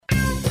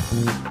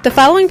The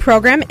following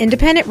program,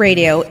 Independent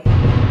Radio.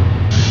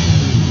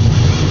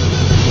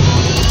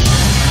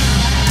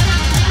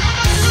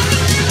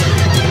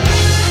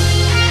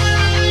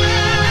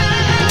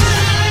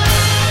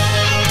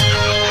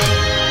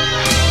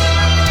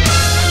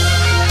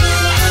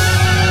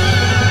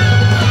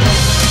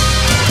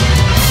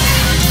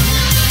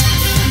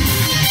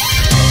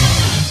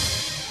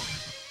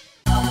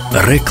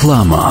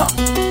 Реклама.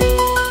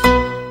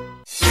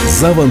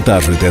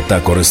 Завантажуйте та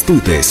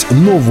користуйтесь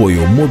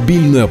новою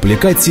мобільною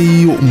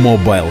аплікацією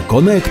Mobile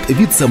Connect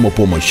від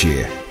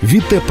 «Самопомочі».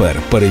 Відтепер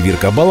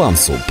перевірка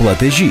балансу,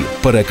 платежі,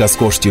 переказ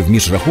коштів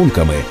між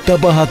рахунками та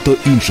багато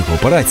інших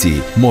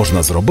операцій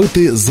можна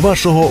зробити з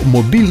вашого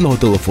мобільного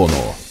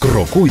телефону.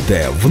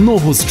 Крокуйте в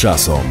ногу з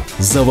часом.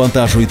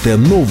 Завантажуйте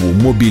нову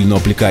мобільну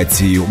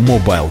аплікацію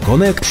Mobile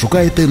Connect,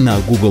 шукайте на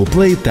Google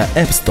Play та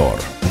App Store.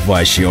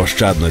 Ваші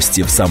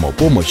ощадності в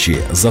 «Самопомочі»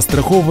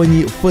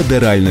 застраховані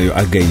Федеральною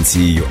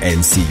агенцією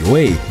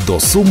NCUA до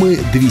суми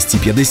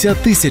 $250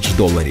 тисяч.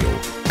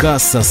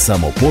 Каса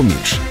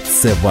 «Самопоміч»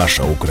 – це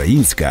ваша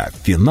українська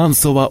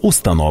фінансова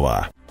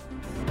установа.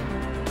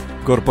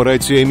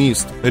 Корпорація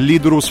 «Міст»,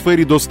 лідер у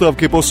сфері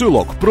доставки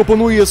посилок,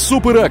 пропонує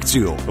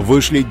суперакцію.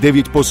 Вишліть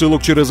 9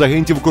 посилок через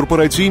агентів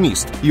корпорації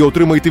 «Міст» і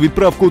отримайте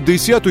відправку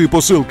 10-ї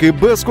посилки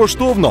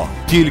безкоштовно.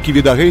 Тільки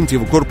від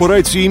агентів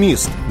корпорації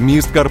 «Міст».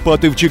 Міст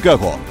Карпати в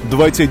Чикаго,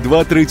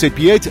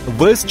 2235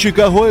 Вест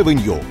Чикаго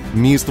Евеню.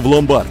 Міст в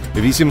Ломбард,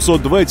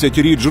 820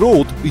 Рідж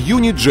Роуд,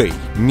 Юніт Джей.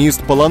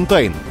 Міст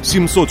Палантайн,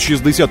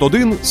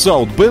 761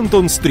 Саут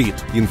Бентон Стріт.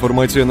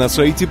 Інформація на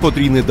сайті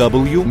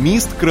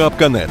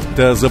www.mist.net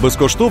та за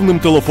безкоштовним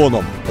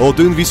телефоном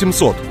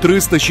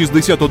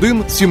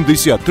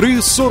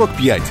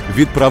 1-800-361-73-45.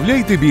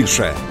 Відправляйте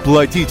більше,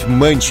 платіть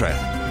менше.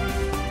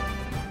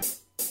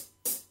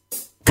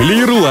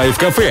 Clear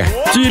Life Cafe.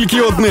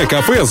 Тільки одне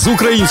кафе з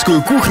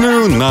українською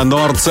кухнею на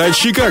Нордсайд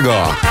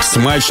Чикаго.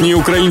 Смачні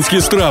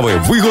українські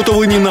страви,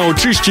 виготовлені на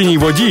очищеній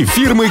воді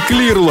фірми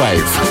Clear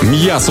Life.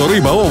 М'ясо,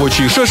 риба,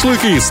 овочі,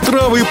 шашлики,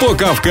 страви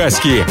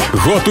по-кавказьки.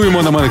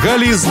 Готуємо на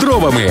мангалі з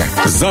дровами.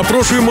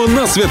 Запрошуємо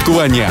на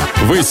святкування.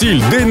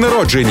 Весіль, день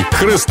народжень,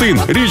 хрестин,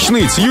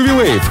 річниць,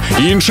 ювілеїв,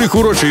 інших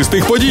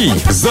урочистих подій.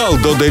 Зал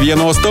до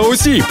 90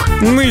 осіб.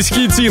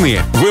 Низькі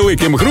ціни.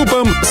 Великим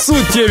групам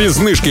суттєві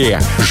знижки.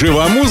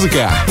 Жива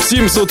музика.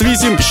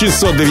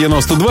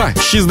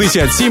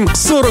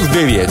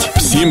 708-692-67-49.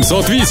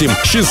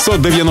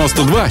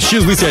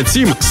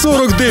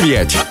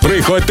 708-692-67-49.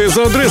 Приходьте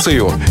за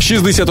адресою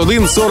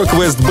 6140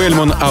 Вест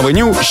Бельмон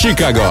Авеню,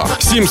 Чикаго.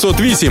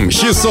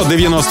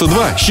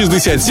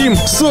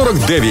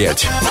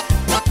 708-692-67-49.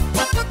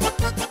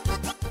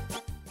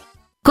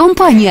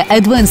 Компанія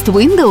Advanced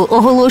Window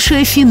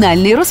оголошує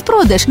фінальний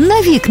розпродаж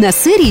на вікна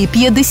серії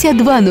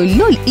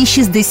 5200 і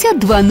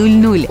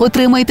 6200.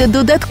 Отримайте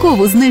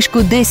додаткову знижку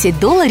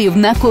 $10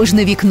 на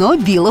кожне вікно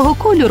білого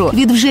кольору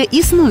від вже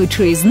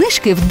існуючої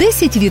знижки в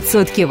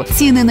 10%.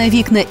 Ціни на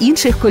вікна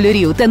інших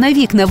кольорів та на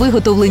вікна,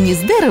 виготовлені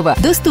з дерева,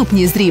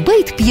 доступні з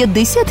рібейт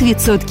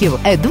 50%.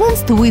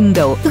 Advanced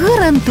Window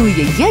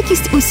гарантує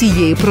якість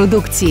усієї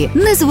продукції.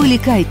 Не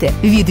зволікайте,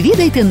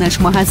 відвідайте наш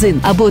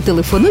магазин або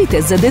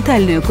телефонуйте за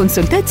детальною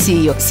консультацією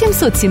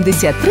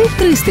 773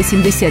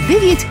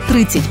 379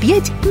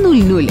 35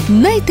 00.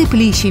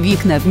 Найтепліші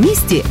вікна в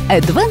місті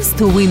Advanced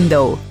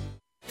Window.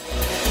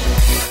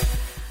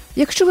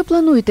 Якщо ви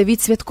плануєте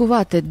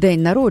відсвяткувати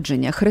день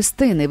народження,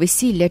 хрестини,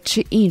 весілля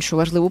чи іншу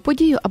важливу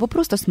подію, або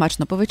просто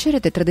смачно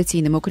повечеряти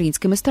традиційними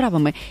українськими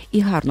стравами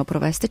і гарно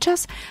провести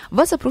час,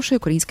 вас запрошує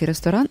український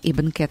ресторан і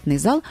бенкетний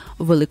зал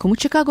у Великому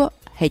Чикаго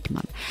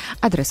 «Гетьман».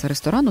 Адреса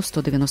ресторану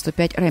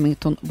 195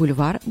 Ремінгтон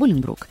Бульвар,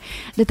 Булінбрук.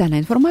 Детальна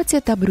інформація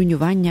та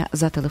бронювання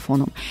за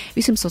телефоном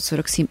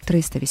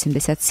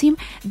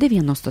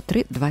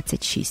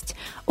 847-387-93-26.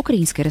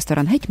 Український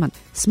ресторан «Гетьман»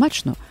 –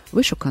 смачно,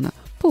 вишукано,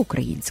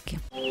 по-українськи.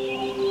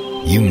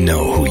 You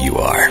know who you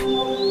are.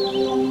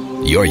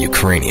 You're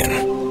Ukrainian.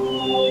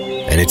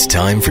 And it's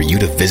time for you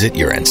to visit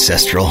your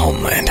ancestral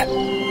homeland.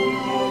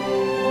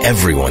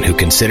 Everyone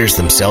who considers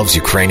themselves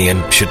Ukrainian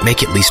should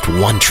make at least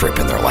one trip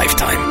in their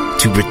lifetime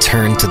to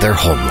return to their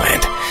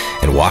homeland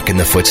and walk in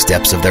the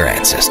footsteps of their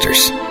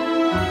ancestors.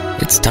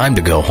 It's time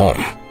to go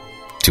home,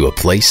 to a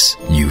place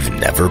you've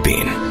never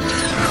been.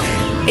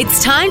 It's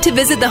time to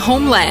visit the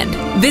homeland.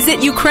 Visit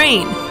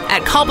Ukraine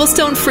at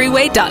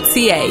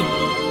cobblestonefreeway.ca.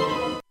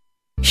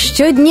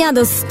 Щодня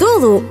до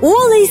столу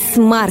Олейс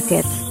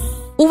Маркет.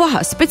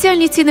 Увага!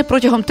 Спеціальні ціни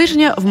протягом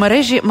тижня в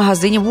мережі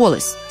магазинів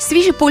Wallace.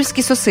 Свіжі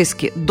польські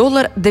сосиски –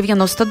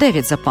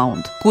 $1.99 за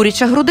паунд.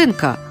 Куряча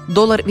грудинка –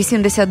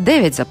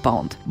 $1.89 за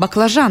паунд.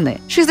 Баклажани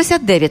 –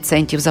 69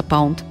 центів за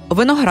паунд.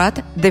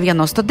 Виноград –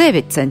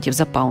 99 центів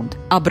за паунд.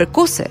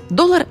 Абрикоси –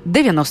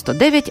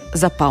 $1.99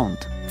 за паунд.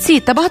 Ці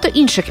та багато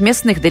інших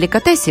м'ясних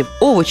делікатесів,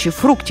 овочів,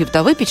 фруктів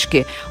та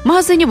випічки в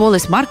магазині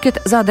Wallace Market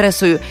за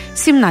адресою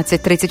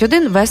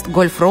 1731 West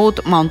Golf Road,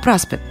 Маунт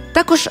Праспет.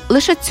 Також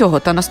лише цього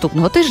та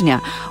наступного тижня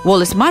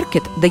Wallis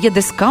Market дає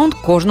дискаунт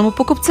кожному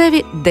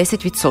покупцеві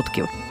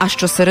 10%. А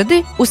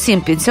щосереди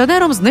усім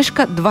пенсіонерам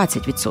знижка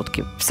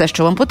 20%. Все,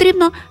 що вам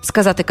потрібно,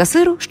 сказати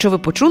касиру, що ви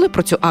почули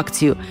про цю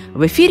акцію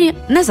в ефірі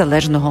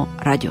Незалежного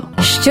радіо.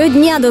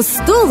 Щодня до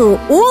столу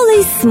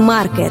Wallis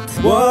Market.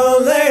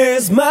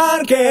 Wallis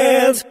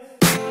Market.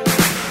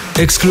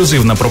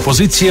 Ексклюзивна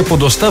пропозиція по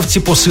доставці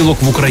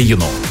посилок в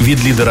Україну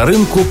від лідера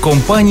ринку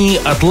компанії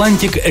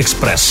Atlantic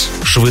Express.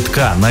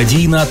 Швидка,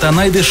 надійна та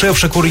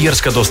найдешевша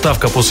кур'єрська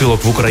доставка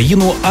посилок в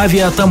Україну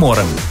авіа та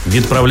морем.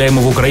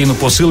 Відправляємо в Україну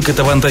посилки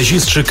та вантажі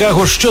з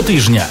Чикаго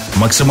щотижня.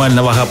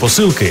 Максимальна вага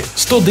посилки –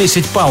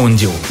 110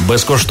 паундів.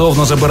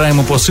 Безкоштовно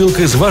забираємо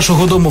посилки з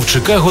вашого дому в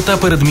Чикаго та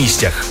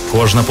передмістях.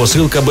 Кожна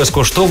посилка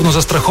безкоштовно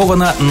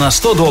застрахована на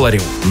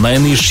 $100.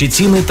 Найнижчі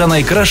ціни та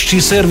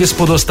найкращий сервіс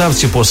по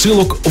доставці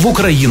посилок в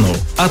Україну.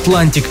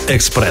 Atlantic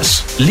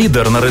Express.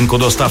 Лідер на ринку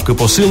доставки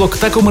посилок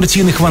та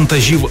комерційних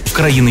вантажів в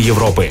країни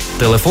Європи.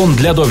 Телефон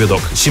для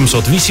довідок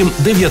 708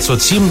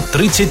 907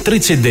 30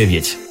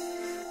 39.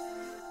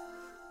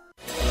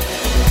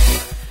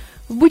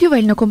 В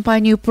будівельну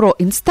компанію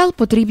ProInstall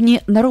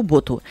потрібні на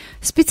роботу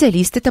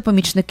спеціалісти та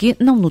помічники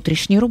на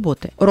внутрішні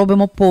роботи.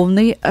 Робимо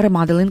повний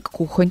ремоделінг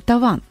кухонь та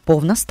ванн.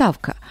 Повна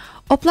ставка.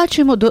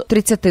 Оплачуємо до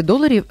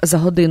 $30 за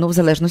годину в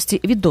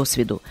залежності від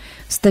досвіду.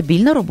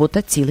 Стабільна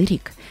робота цілий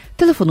рік.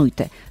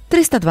 Телефонуйте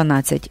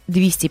 312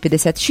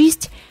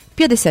 256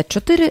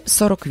 54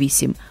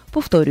 48.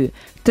 Повторюю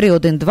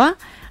 312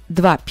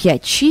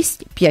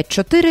 256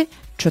 54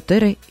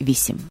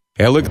 48.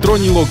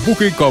 Електронні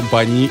логбуки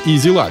компанії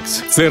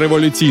EasyLux. Це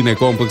революційне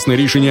комплексне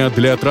рішення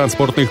для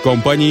транспортних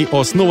компаній,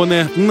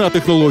 основане на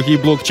технології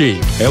блокчейн.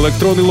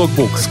 Електронний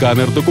логбук,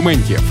 сканер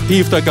документів,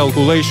 IF та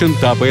Calculation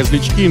та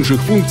безліч інших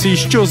функцій,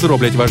 що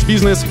зроблять ваш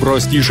бізнес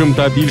простішим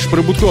та більш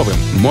прибутковим.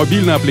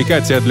 Мобільна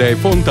аплікація для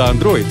iPhone та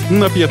Android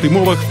на 5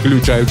 мовах,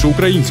 включаючи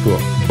українську.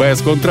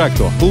 Без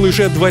контракту.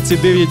 Лише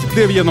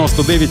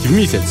 $29.99 в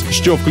місяць,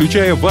 що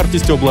включає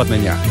вартість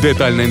обладнання.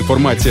 Детальна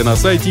інформація на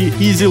сайті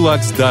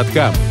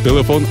easylux.com.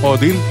 Телефон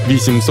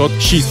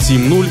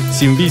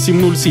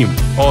 1-800-670-7807.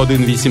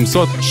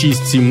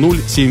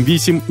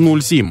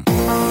 1-800-670-7807.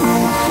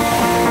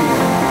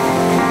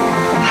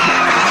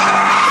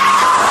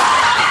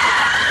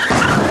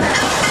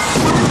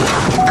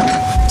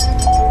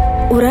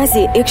 У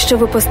разі, якщо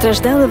ви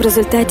постраждали в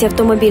результаті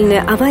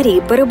автомобільної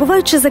аварії,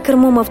 перебуваючи за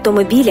кермом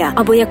автомобіля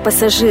або як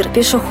пасажир,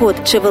 пішохід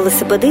чи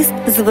велосипедист,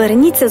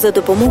 зверніться за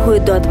допомогою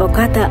до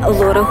адвоката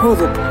Лори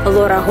Голуб.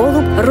 Лора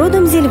Голуб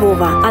родом зі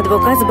Львова,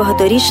 адвокат з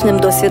багаторічним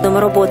досвідом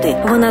роботи.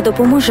 Вона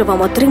допоможе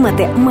вам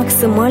отримати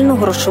максимальну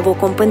грошову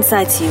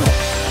компенсацію.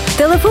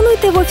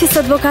 Телефонуйте в офіс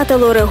адвоката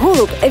Лори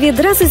Голуб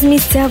відразу з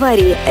місця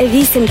аварії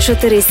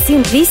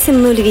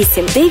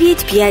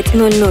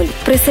 847-808-9500.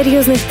 При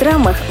серйозних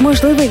травмах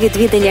можливе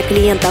відвідання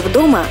клієнта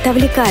вдома та в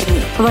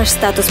лікарні. Ваш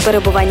статус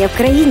перебування в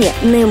країні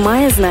не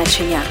має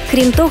значення.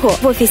 Крім того,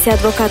 в офісі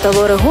адвоката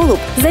Лори Голуб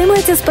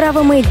займаються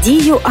справами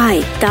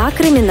DUI та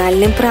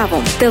кримінальним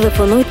правом.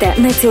 Телефонуйте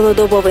на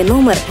цілодобовий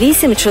номер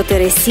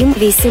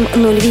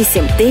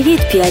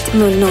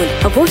 847-808-9500.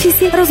 В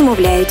офісі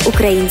розмовляють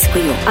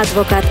українською.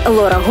 Адвокат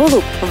Лора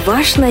Голуб –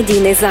 ваш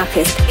надійний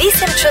захист. 847-808-9500.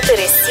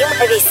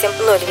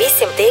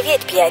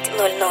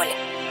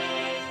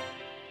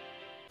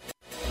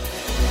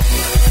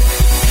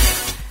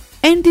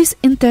 Andy's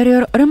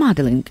Interior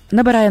Remodeling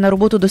набирає на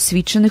роботу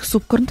досвідчених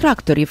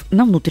субконтракторів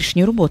на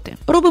внутрішні роботи.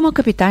 Робимо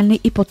капітальний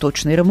і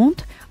поточний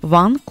ремонт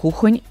ванн,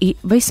 кухонь і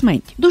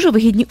бейсментів. Дуже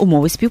вигідні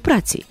умови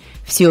співпраці.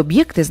 Всі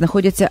об'єкти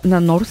знаходяться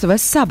на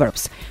Northwest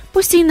Suburbs.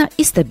 Постійна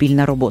і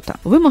стабільна робота.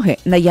 Вимоги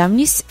 –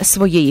 наявність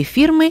своєї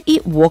фірми і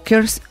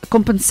Workers'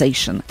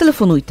 Compensation.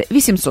 Телефонуйте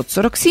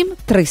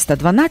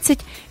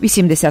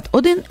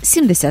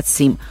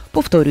 847-312-81-77.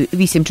 Повторюю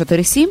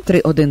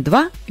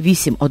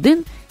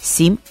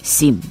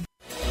 847-312-8177.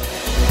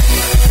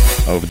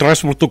 В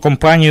транспортну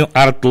компанію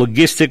Art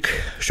Logistic,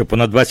 що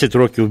понад 20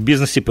 років в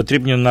бізнесі,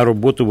 потрібні на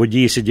роботу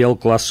водії CDL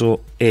класу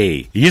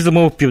A.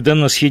 Їздимо в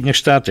південно-східні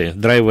штати,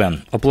 драйвен.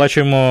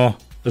 Оплачуємо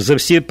за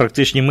всі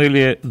практичні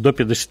милі до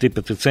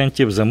 55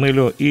 центів за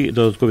милю і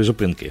додаткові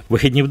зупинки.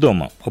 Вихідні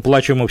вдома.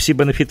 Оплачуємо всі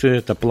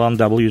бенефіти та план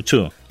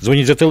W2.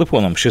 Дзвоніть за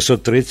телефоном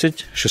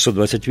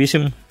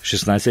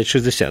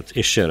 630-628-1660.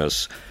 І ще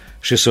раз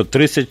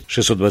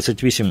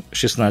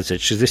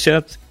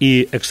 630-628-1660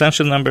 і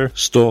extension number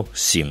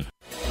 107.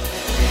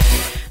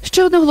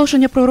 Ще одне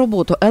оголошення про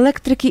роботу.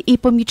 Електрики і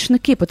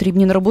помічники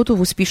потрібні на роботу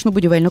в успішну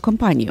будівельну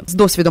компанію. З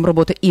досвідом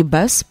роботи і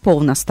без,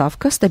 повна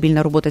ставка,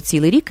 стабільна робота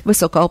цілий рік,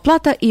 висока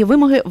оплата і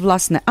вимоги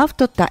власне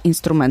авто та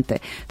інструменти.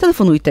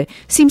 Телефонуйте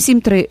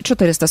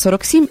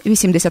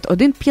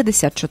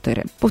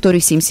 773-447-81-54.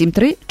 Повторюю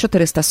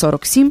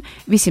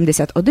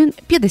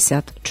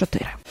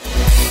 773-447-81-54.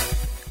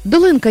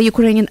 Долинка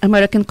Ukrainian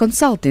American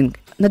Consulting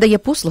надає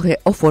послуги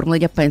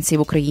оформлення пенсій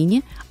в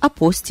Україні,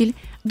 апостіль,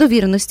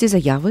 довіреності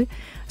заяви,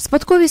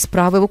 спадкові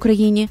справи в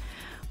Україні,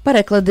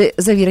 переклади,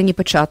 завірені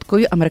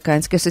печаткою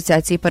Американської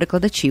асоціації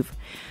перекладачів,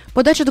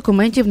 подача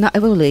документів на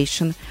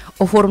evaluation,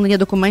 оформлення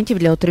документів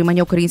для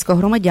отримання українського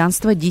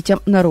громадянства дітям,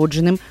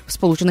 народженим в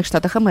Сполучених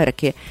Штатах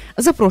Америки,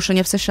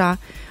 запрошення в США,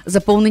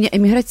 заповнення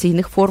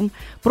еміграційних форм,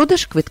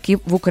 продаж квитків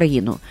в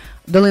Україну.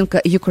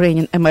 Долинка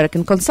Ukrainian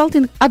American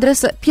Consulting,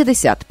 адреса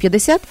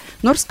 5050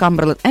 North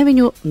Cumberland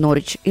Avenue,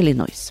 Норріч,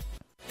 Іллінойс.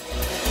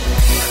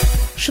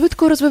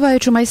 Швидко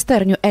розвиваючу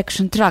майстерню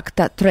Action Truck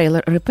та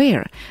Trailer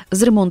Repair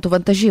з ремонту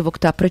вантажівок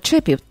та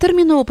причепів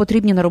терміново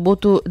потрібні на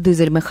роботу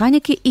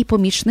дизель-механіки і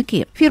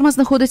помічники. Фірма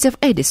знаходиться в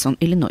Едісон,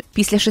 Ілліной.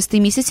 Після 6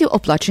 місяців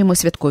оплачуємо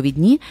святкові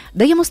дні,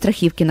 даємо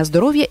страхівки на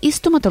здоров'я і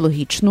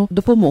стоматологічну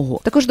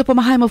допомогу. Також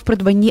допомагаємо в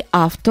придбанні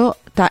авто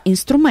та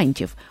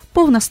інструментів.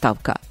 Повна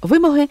ставка.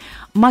 Вимоги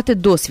 – мати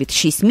досвід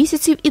 6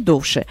 місяців і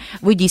довше,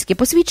 водійське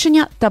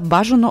посвідчення та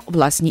бажано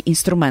власні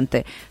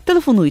інструменти.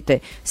 Телефонуйте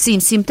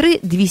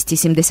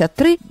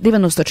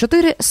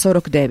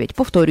 773-273-94-49.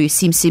 Повторюю,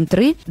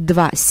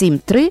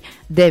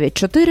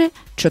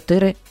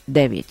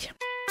 773-273-9449.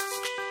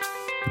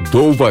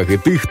 До уваги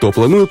тих, хто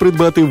планує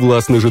придбати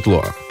власне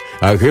житло.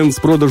 Агент з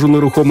продажу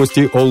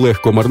нерухомості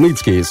Олег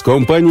Комарницький з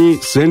компанії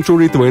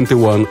Century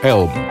 21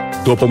 Elm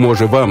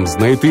допоможе вам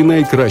знайти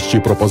найкращі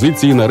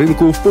пропозиції на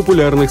ринку в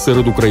популярних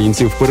серед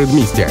українців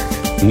передмістях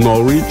 –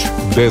 Norwich,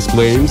 Des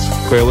Plaines,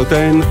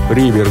 Palatine,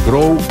 River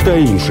Grove та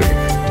інших.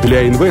 Для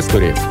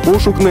інвесторів –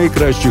 пошук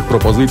найкращих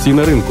пропозицій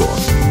на ринку,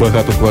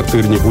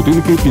 багатоквартирні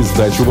будинки під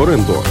здачу в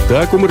оренду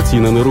та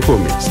комерційна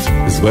нерухомість.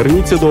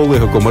 Зверніться до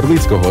Олега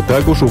Комарницького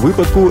також у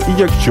випадку,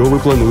 якщо ви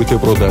плануєте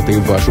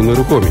продати вашу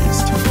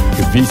нерухомість.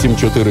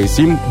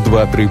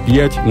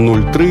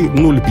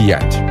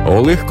 847-235-0305.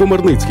 Олег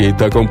Комарницький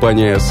та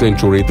компанія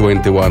Century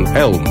 21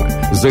 Elm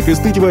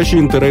захистить ваші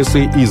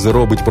інтереси і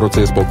зробить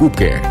процес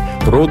покупки,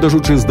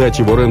 продажу чи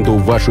здачі в оренду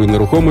вашої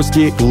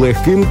нерухомості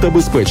легким та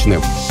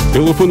безпечним.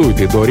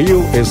 Телефонуйте до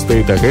Real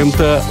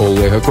Estate-агента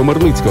Олега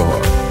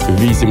Комарницького.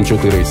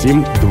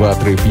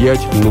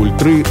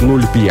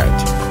 847-235-0305.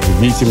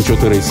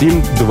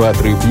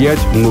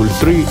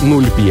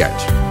 847-235-0305.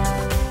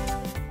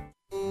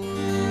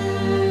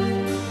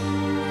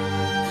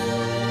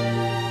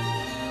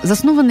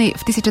 Заснований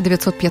в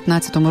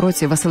 1915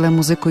 році Василем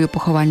Музикою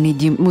поховальний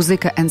дім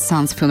 «Музика &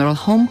 Sons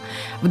Funeral Home»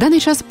 в даний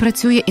час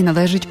працює і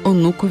належить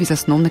онукові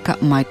засновника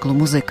Майклу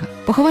Музика.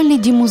 Поховальний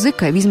дім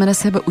 «Музика» візьме на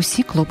себе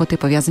усі клопоти,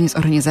 пов'язані з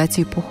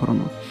організацією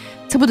похорону.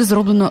 Це буде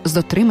зроблено з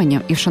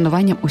дотриманням і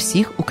вшануванням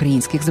усіх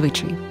українських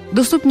звичаїв.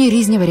 Доступні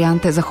різні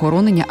варіанти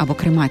захоронення або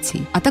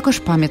кремації, а також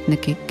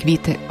пам'ятники,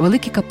 квіти,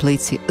 великі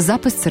каплиці,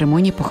 запис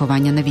церемонії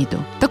поховання на відео.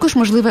 Також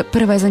можливе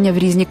перевезення в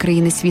різні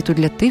країни світу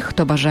для тих,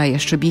 хто бажає,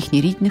 щоб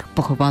їхні рідних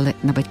поховали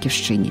на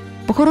батьківщині.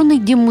 Похоронний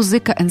дім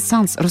 «Музика &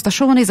 Sons»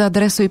 розташований за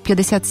адресою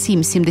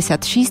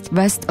 5776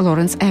 West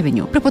Lawrence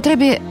Avenue. При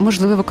потребі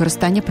можливе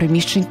використання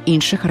приміщень в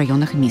інших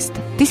районах міста.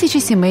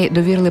 Тисячі сімей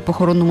довірили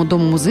похоронному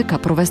дому «Музика»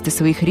 провести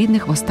своїх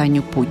рідних в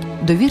останню путь.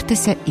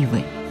 Довіртеся і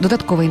ви.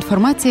 Додаткова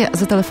інформація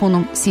за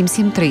телефоном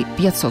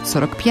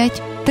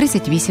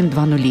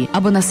 773-545-3820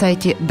 або на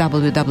сайті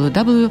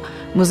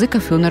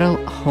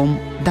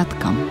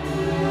www.musicafuneralhome.com.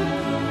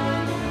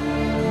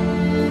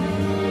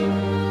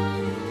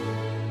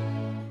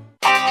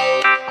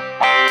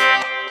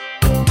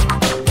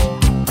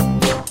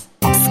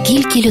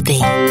 Скільки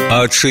людей?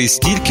 А чи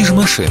стільки ж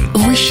машин?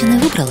 Ви ще не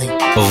вибрали?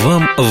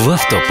 Вам в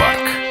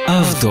автопарк.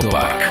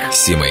 Автопарк.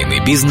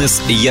 Сімейний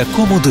бізнес,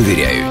 якому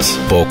довіряють.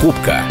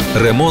 Покупка,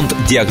 ремонт,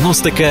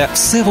 діагностика –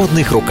 все в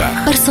одних руках.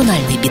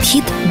 Персональний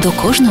підхід до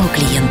кожного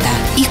клієнта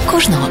і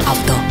кожного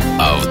авто.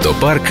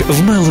 Автопарк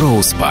в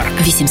Мелроуз Парк.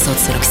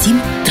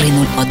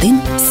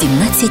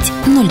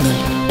 847-301-1700.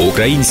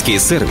 Український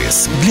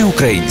сервіс для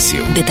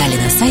українців. Деталі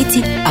на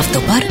сайті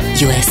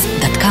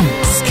автопар.us.com.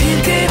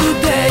 Скільки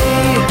людей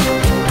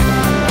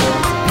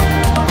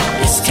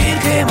і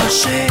скільки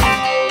машин.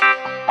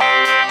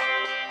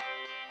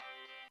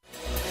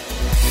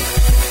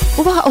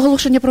 Увага!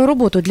 Оголошення про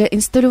роботу. Для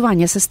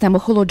інсталювання систем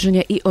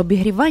охолодження і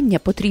обігрівання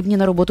потрібні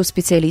на роботу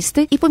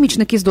спеціалісти і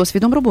помічники з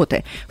досвідом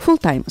роботи.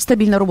 Фултайм.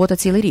 Стабільна робота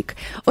цілий рік.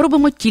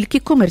 Робимо тільки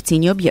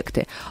комерційні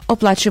об'єкти.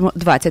 Оплачуємо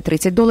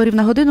 $20-30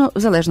 на годину в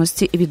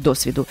залежності від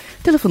досвіду.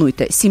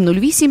 Телефонуйте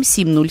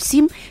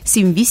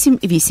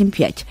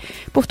 708-707-7885.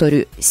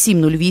 Повторюю,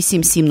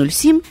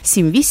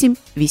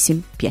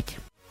 708-707-7885.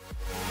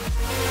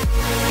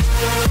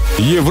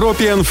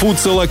 European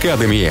Futsal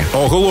Academy.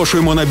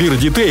 Оголошуємо набір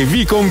дітей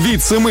віком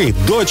від 7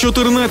 до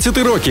 14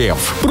 років.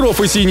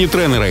 Професійні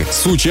тренери,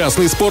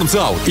 сучасний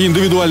спортзал,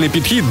 індивідуальний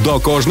підхід до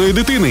кожної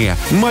дитини,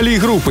 малі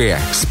групи.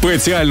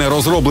 Спеціально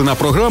розроблена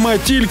програма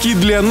тільки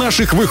для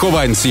наших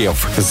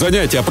вихованців.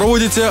 Заняття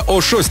проводяться о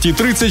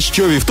 6:30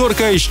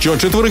 щовівторка і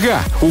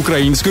щочетверга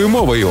українською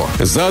мовою.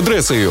 За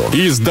адресою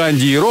East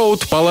Dundee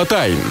Road,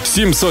 Palatine,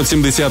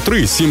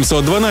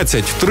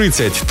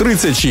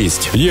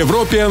 777-712-3036.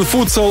 European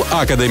Futsal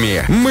Academy.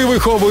 Ми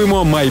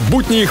виховуємо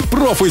майбутніх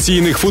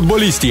професійних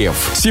футболістів.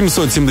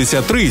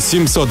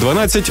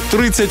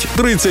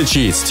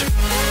 773-712-3036.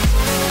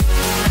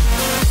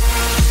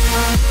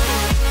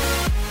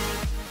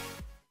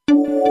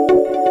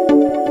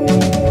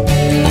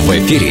 В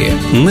ефірі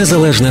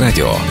Незалежне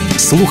радіо.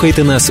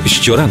 Слухайте нас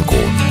щоранку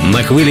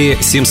на хвилі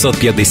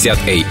 750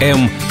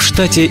 AM в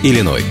штаті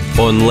Ілліной,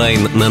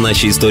 онлайн на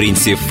нашій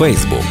сторінці в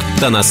Facebook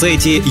та на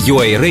сайті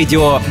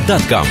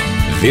uaradio.com.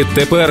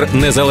 Відтепер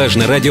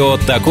Незалежне радіо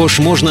також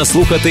можна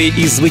слухати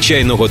із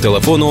звичайного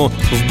телефону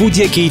в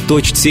будь-якій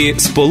точці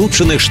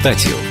Сполучених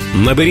Штатів.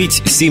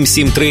 Наберіть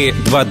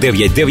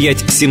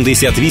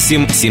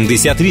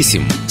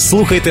 773-299-78-78.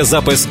 Слухайте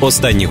запис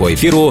останнього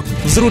ефіру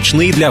в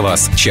зручний для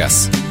вас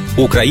час.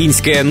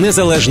 Українське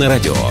Незалежне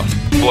радіо.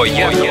 Бо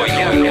я.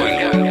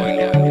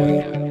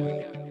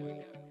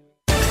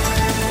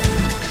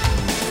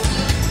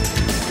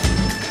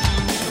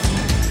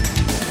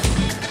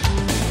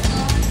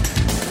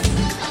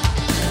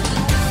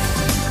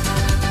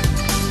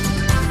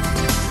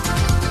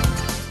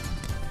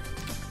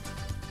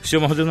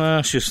 7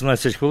 година,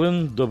 16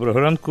 хвилин. Доброго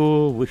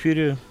ранку. В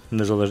ефірі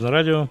Незалежне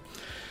радіо.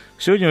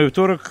 Сьогодні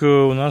вівторок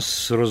у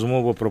нас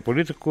розмова про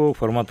політику,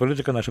 формат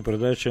політика, наша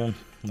передача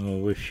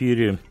в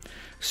ефірі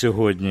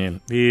сьогодні.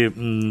 І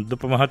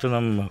допомагати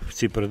нам в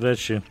цій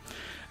передачі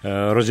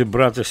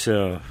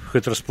розібратися в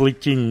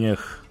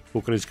хитросплетіннях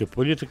української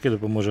політики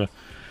допоможе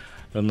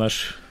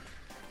наш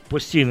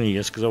постійний,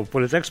 я сказав,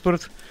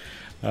 політексперт,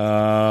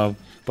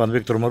 пан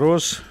Віктор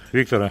Мороз.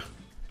 Вікторе.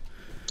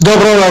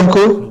 Доброго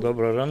ранку.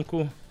 Доброго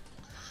ранку.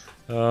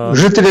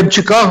 Жителям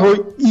Чикаго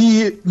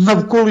і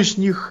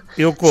навколишніх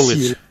сіл. І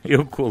околиць. І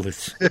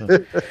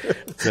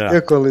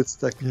околиць,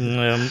 так.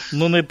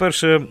 Ну,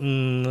 найперше,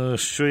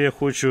 що я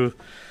хочу,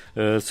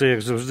 це,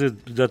 як завжди,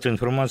 дати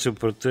інформацію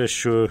про те,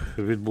 що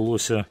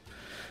відбулося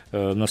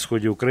на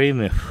сході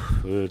України.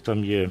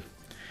 Там є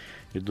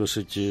і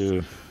досить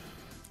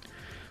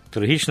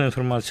трагічна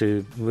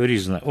інформація,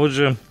 різна.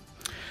 Отже,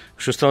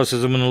 що сталося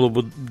за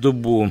минулу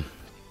добу?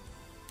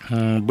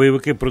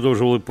 Бойовики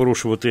продовжували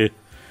порушувати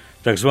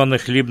так зване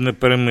хлібне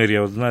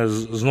перемир'я.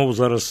 Знову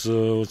зараз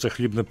це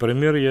хлібне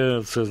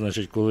перемир'я, це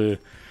значить, коли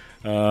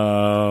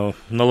на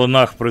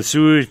ланах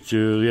працюють,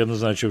 я не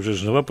знаю, чи вже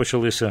жнива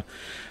почалися,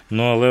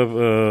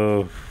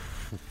 але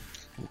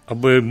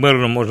аби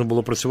мирно можна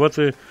було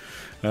працювати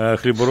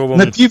хліборобам.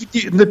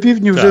 На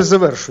півдні вже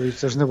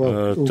завершується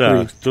жнива.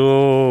 Так,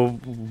 то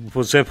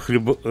оце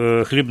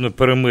хлібне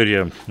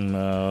перемир'я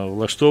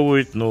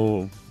влаштовують,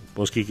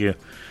 оскільки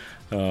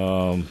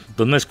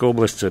Донецька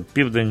область – це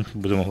південь,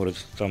 будемо говорити,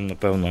 там,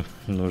 напевно,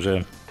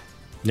 вже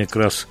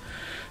якраз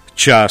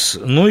час.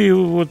 Ну і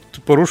от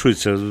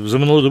порушується. За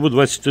минулу добу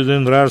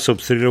 21 раз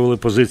обстрілювали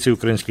позиції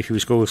українських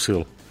військових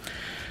сил.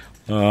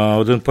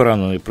 Один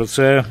поранений. Про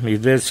це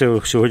йдеться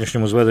в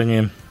сьогоднішньому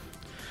зведенні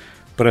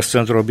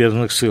прес-центру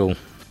Об'єднаних сил.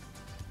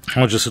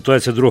 Отже,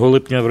 ситуація 2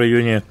 липня в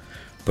районі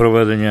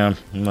проведення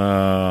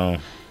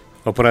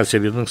операції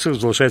Об'єднаних сил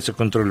залишається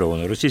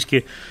контрольованою.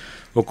 Російські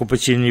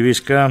окупаційні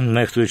війська,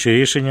 нехтуючи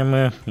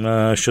рішеннями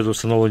щодо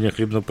встановлення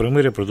хлібного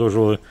перемир'я,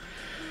 продовжували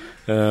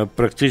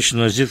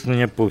практично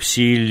зіткнення по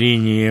всій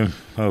лінії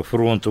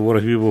фронту.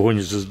 Ворог вів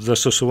вогонь з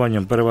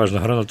застосуванням переважно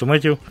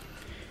гранатометів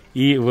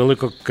і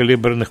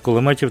великокаліберних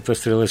кулеметів та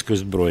стрілецької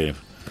зброї.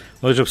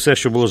 Отже, все,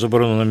 що було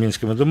заборонено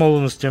мінськими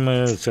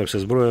домовленостями, ця вся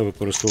зброя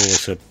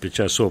використовувалася під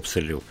час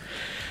обстрілів.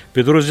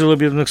 Підрозділи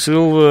Об'єднаних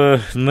сил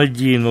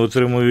надійно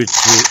утримують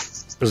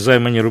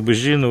займані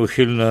рубежі,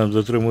 неухильно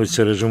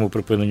дотримуються режиму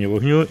припинення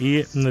вогню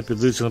і не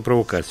піддаються на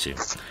провокації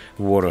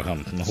ворога.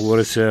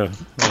 Говориться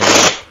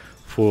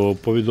в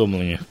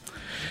повідомленні.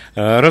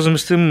 Разом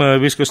із тим,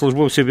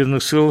 військовослужбовці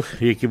Об'єднаних сил,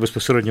 які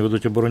безпосередньо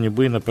ведуть оборонні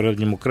бої на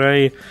передньому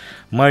краї,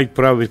 мають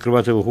право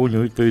відкривати вогонь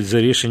у відповідь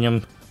за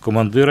рішенням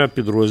командира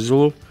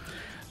підрозділу,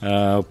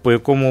 по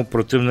якому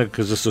противник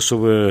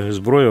застосовує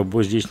зброю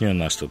або здійснює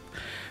наступ.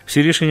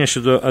 Всі рішення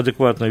щодо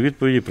адекватної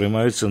відповіді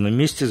приймаються на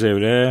місці,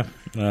 заявляє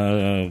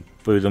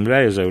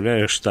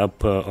штаб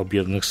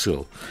Об'єднаних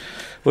сил.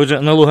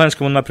 Отже, на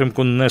Луганському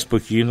напрямку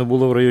неспокійно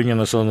було в районі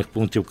населених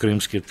пунктів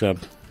Кримське та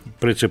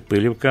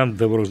Причепилівка,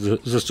 де ворог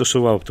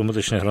застосував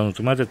автоматичні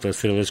гранатомети та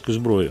стрілецьку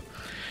зброю.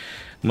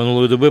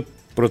 Минулої доби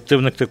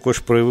противник також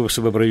проявив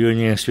себе в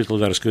районі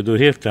Світлодарської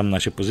дуги, там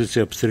наші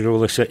позиції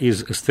обстрілювалися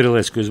із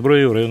стрілецькою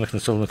зброєю в районах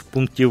населених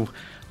пунктів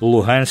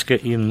Луганська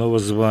і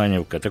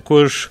Новозванівка.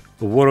 Також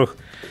ворог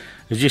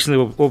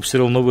здійснив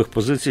обстріл нових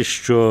позицій,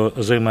 що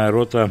займає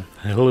рота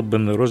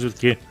глибинної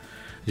розвідки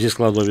зі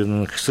складу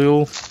Об'єднаних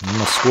сил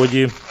на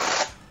сході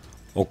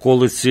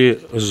околиці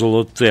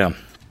Золоте.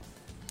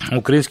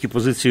 Українські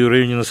позиції у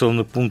районі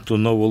населеного пункту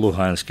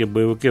Новолуганське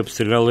бойовики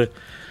обстріляли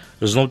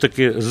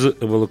знов-таки з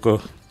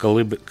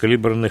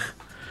великокаліберних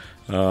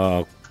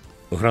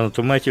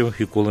гранатометів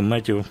і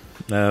кулеметів,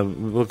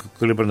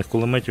 великокаліберних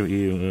кулеметів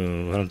і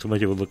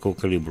гранатометів великого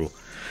калібру.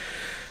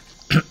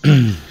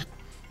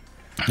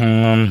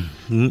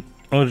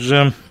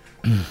 Отже,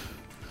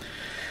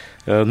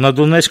 на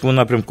Донецькому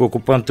напрямку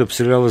окупанти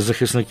обстріляли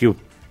захисників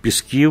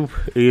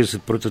Пісків із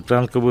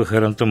протитанкових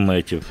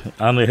гранатометів.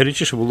 А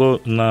найгарячіше було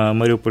на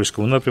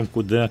Маріупольському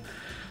напрямку, де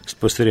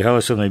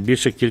спостерігалася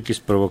найбільша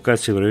кількість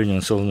провокацій в районі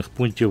населених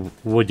пунктів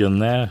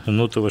Водяне,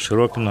 Гнутове,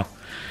 Широкино,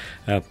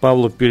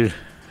 Павлопіль,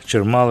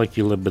 Чермалик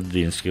і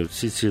Лебединське.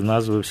 Всі ці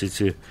назви, всі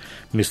ці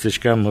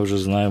містечка ми вже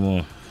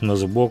знаємо на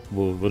зубок,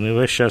 бо вони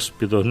весь час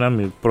під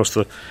огнем і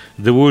просто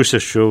дивуєшся,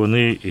 що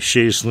вони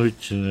ще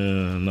існують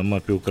на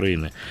мапі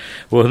України.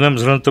 Вогнем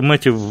з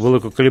гранатометів,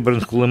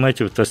 великокаліберних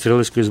кулеметів та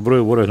стрілецької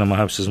зброї ворог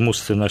намагався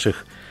змусити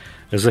наших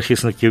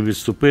захисників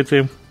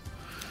відступити,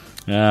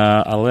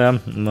 але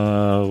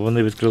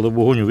вони відкрили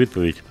вогонь у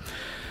відповідь.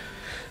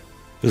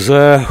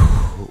 За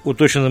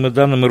уточненими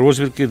даними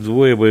розвідки,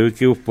 2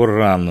 бойовиків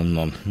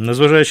поранено.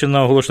 Незважаючи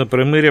на оголошене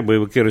перемир'я,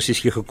 бойовики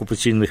російських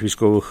окупаційних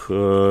військових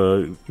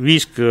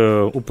військ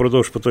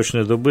упродовж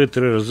поточної доби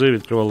 3 рази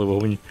відкривали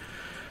вогонь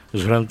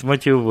з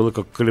гранатометів,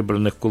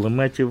 великокаліберних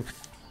кулеметів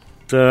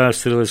та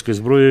стрілецької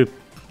зброї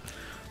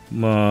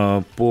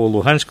по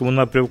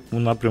Луганському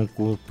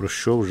напрямку, про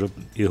що вже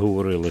і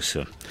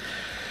говорилося.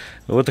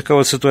 Ось така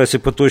от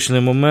ситуація,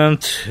 поточний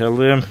момент,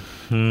 але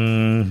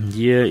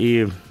є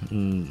і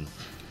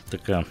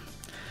така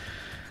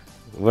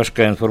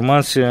важка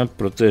інформація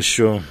про те,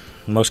 що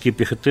морський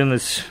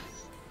піхотинець,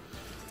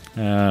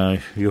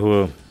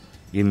 його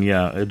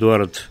ім'я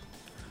Едуард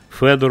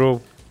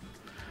Федоров,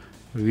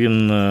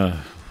 він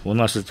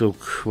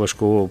унаслідок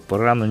важкого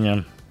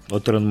поранення,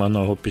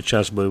 отриманого під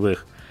час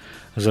бойових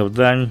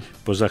завдань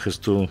по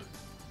захисту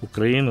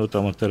України,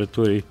 там на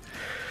території,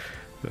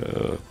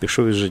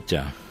 пішов із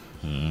життя.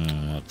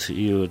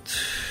 І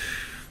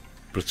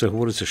про це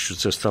говориться, що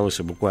це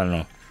сталося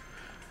буквально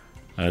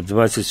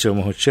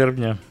 27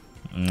 червня.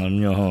 В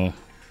нього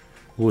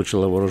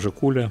влучила ворожа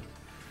куля,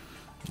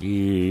 і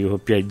його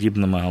 5 діб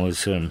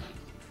намагалися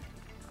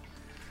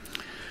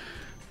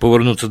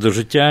повернутися до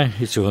життя,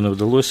 і цього не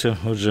вдалося.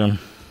 Отже,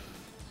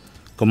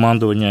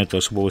 командування та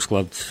особовий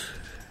склад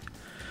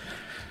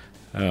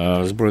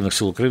Збройних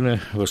сил України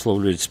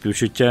висловлюють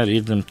співчуття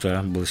рідним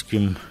та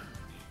близьким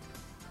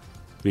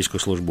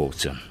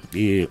військовослужбовцям.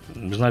 І,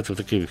 знаєте, в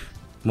такий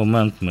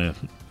момент ми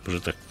вже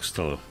так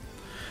стало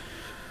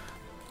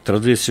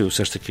традицією,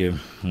 все ж таки,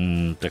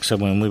 так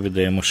само і ми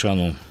віддаємо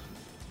шану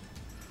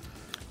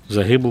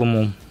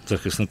загиблому,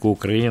 захиснику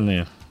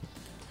України,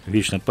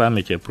 вічна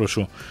пам'ять. Я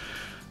прошу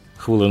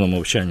хвилину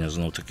мовчання,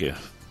 знов таки,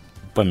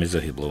 пам'ять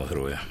загиблого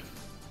героя.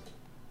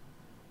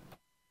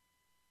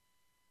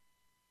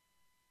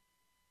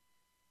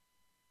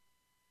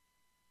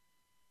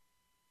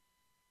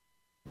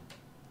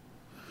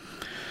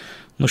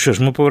 Ну що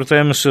ж, ми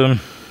повертаємося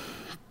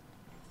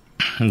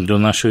до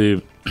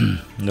нашої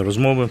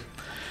розмови,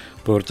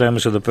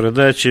 повертаємося до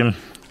передачі.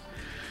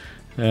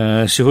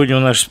 Сьогодні у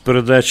нас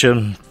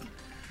передача,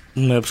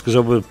 я б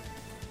сказав,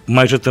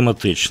 майже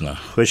тематична.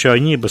 Хоча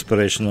ні,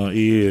 безперечно,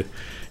 і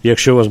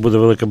якщо у вас буде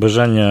велике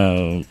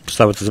бажання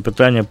ставити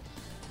запитання,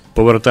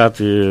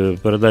 повертати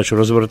передачу,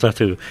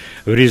 розвертати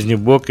в різні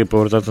боки,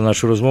 повертати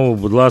нашу розмову,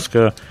 будь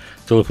ласка,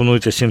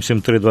 телефонуйте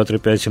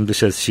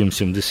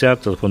 773-235-7770,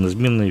 телефон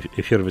незмінний,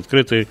 ефір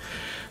відкритий,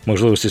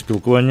 можливості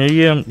спілкування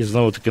є. І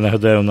знову-таки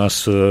нагадаю, у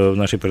нас в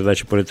нашій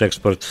передачі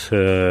 «Політекспорт»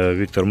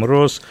 Віктор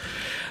Мороз.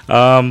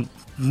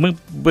 Ми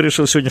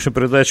вирішили сьогоднішню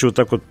передачу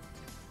так от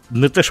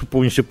не те, щоб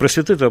повністю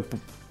присвятити, а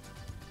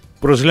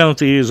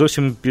розглянути її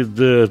зовсім під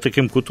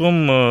таким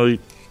кутом,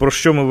 про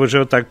що ми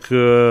вже так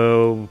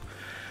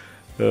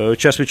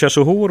час від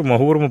часу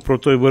говоримо про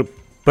той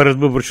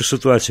передвиборчу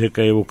ситуацію,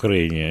 яка є в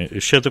Україні.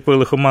 Ще такої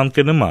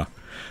лихоманки нема,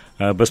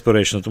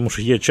 безперечно, тому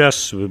що є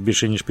час,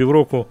 більше ніж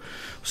півроку,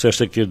 все ж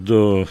таки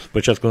до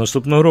початку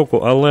наступного року,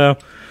 але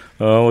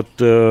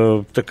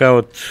така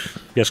от,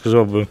 я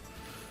сказав би,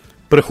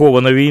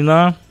 прихована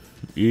війна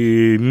і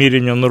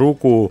міряння на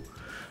руку,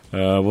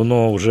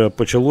 воно вже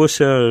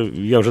почалося.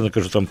 Я вже не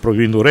кажу там про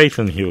війну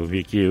рейтингів,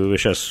 які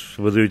весь час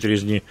видають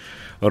різні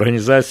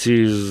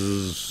організації,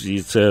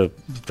 і це,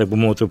 так би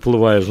мовити,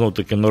 впливає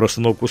знов-таки на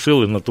розстановку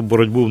сил і на ту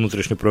боротьбу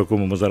внутрішню, про яку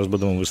ми зараз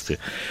будемо вести.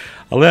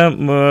 Але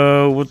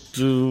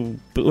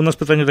у нас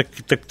питання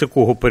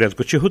такого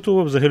порядку. Чи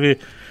готова взагалі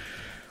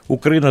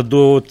Україна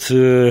до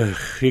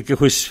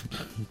якихось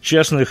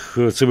чесних,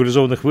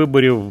 цивілізованих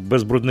виборів,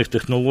 без брудних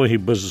технологій,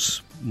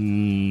 без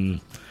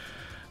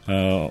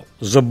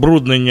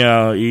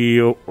забруднення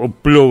і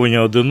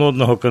обпльовування один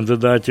одного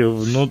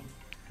кандидатів? Ну,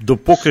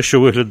 допоки що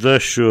виглядає,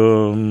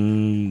 що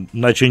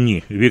наче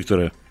ні,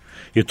 Вікторе.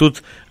 І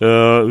тут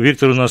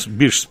Віктор у нас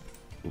більш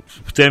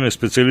в темі,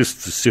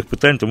 спеціаліст з цих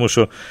питань, тому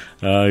що,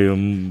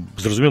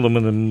 зрозуміло,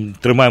 ми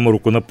тримаємо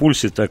руку на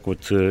пульсі, так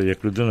от,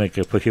 як людина,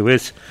 яка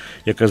фахівець,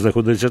 яка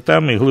знаходиться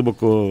там і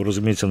глибоко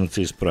розуміється на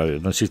цій справі,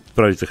 на цій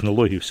справі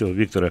технологій, всього,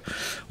 Вікторе.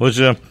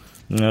 Отже,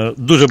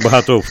 дуже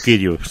багато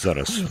вкидів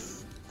зараз.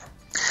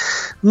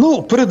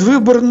 Ну,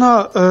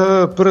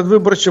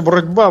 передвиборча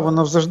боротьба,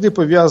 вона завжди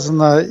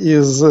пов'язана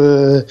із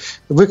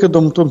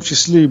викидом, в тому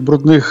числі,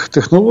 брудних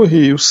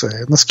технологій і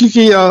все.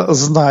 Наскільки я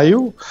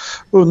знаю,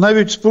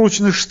 навіть в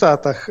Сполучених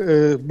Штатах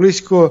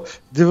близько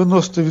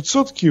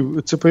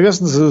 90% це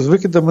пов'язано з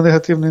викидами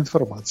негативної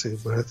інформації.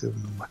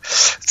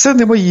 Це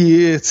не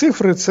мої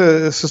цифри,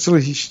 це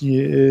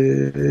соціологічні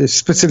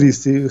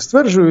спеціалісти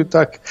стверджують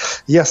так.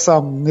 Я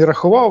сам не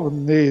рахував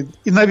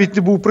і навіть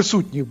не був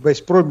присутній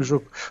весь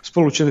проміжок в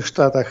Сполучених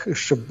Штатах Штатах,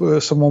 щоб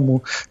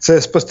самому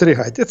це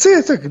спостерігати.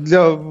 Це так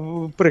для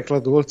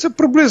прикладу. Це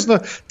приблизно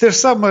те ж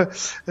саме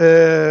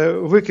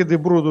викиди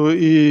бруду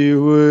і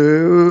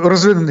в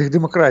розвинених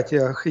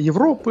демократіях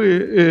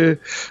Європи.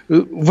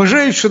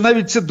 Вважають, що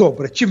навіть це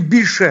добре. Чим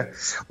більше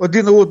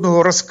один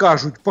одного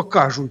розкажуть,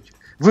 покажуть,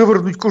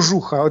 вивернуть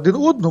кожуха один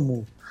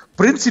одному, в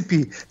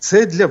принципі,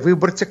 це для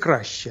виборця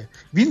краще.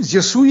 Він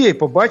з'ясує і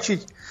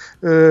побачить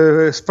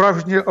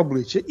справжнє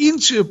обличчя.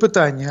 Інше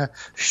питання,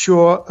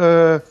 що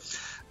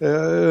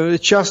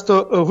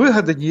часто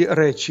вигадані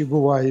речі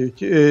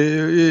бувають,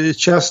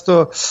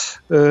 часто,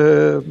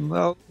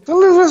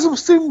 але разом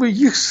з тим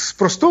їх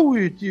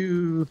спростовують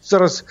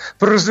зараз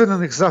при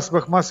розвинених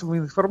засобах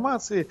масової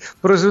інформації,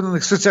 при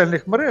розвинених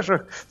соціальних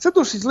мережах. Це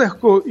досить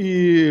легко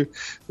і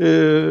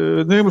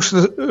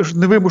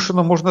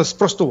невимушено можна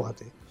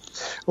спростувати.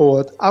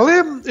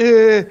 Але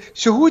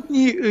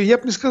сьогодні я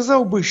б не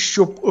сказав би,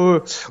 щоб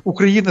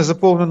Україна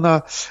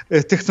заповнена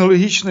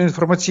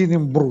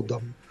технологічно-інформаційним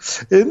брудом.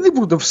 Не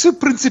буде. Все, в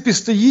принципі,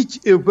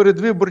 стоїть,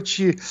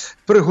 передвиборчі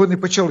перегони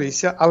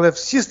почалися, але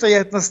всі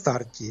стоять на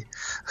старті.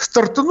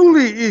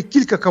 Стартанули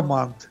кілька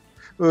команд.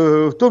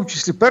 В тому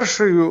числі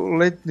першою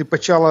ледь не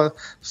почала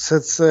все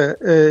це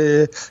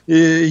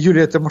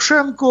Юлія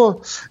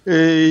Тимошенко,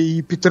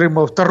 і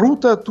підтримав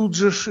Тарута тут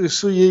же ж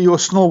своєю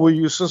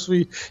основою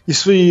і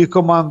своєю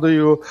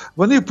командою.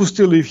 Вони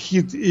пустили в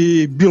хід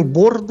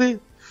білборди.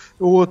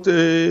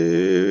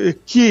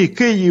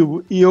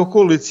 Київ і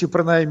околиці,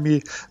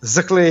 принаймні,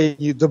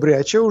 заклеєні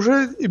добряче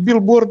вже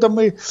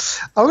білбордами,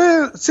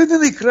 але це не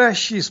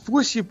найкращий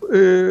спосіб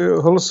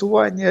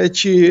голосування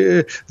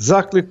чи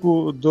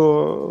заклику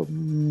до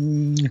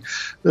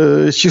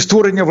чи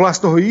створення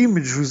власного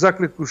іміджу,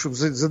 заклику, щоб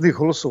за них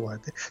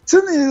голосувати.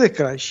 Це не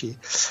найкращий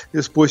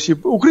спосіб.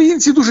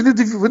 Українці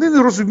вони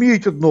не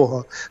розуміють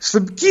одного.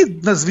 Слабкі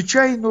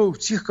надзвичайно в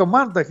цих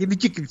командах, і не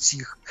тільки в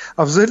цих,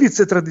 а взагалі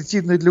це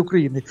традиційно для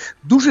України.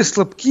 Дуже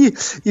слабкі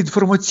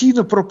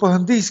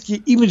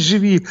інформаційно-пропагандистські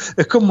іміджеві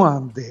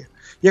команди.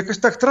 Якось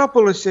так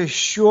трапилося,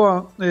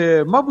 що,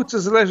 мабуть, це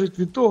залежить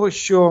від того,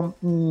 що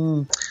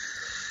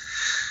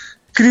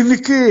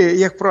керівники,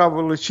 як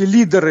правило, чи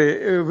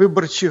лідери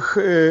виборчих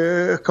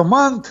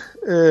команд,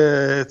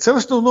 це в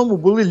основному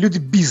були люди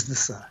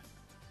бізнесу,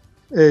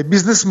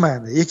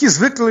 бізнесмени, які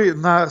звикли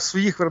на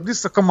своїх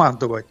виробництвах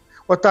командувати.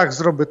 Отак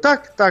зроби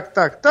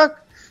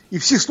так, і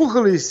всі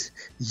слухались,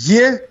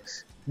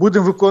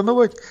 будемо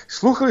виконувати,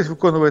 слухались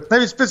виконувати.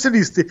 Навіть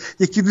спеціалісти,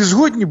 які не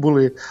згодні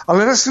були,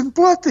 але раз він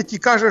платить і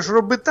каже, що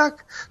роби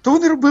так, то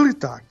вони робили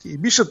так. І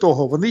більше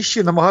того, вони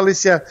ще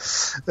намагалися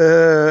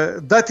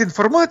дати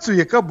інформацію,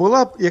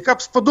 яка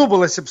б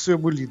сподобалася б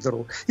своєму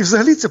лідеру. І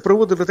взагалі це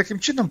таким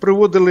чином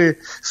приводили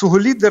свого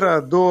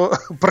лідера до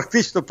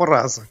практично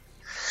поразок.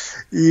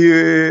 І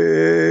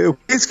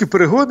українські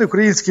перегони,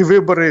 українські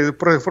вибори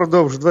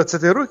впродовж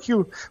 20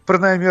 років,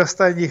 принаймні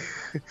останніх,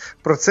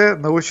 про це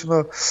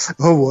наочно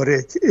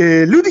говорять.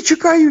 Люди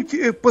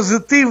чекають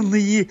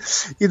позитивної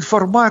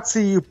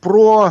інформації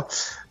про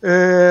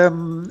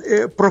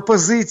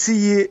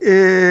пропозиції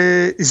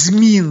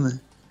змін,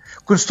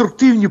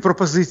 конструктивні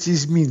пропозиції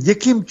змін,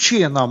 яким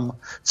чином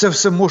це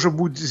все може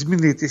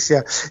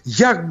змінитися,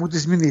 як буде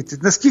змінитися,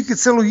 наскільки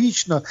це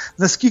логічно,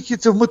 наскільки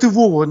це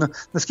вмотивовано,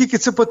 наскільки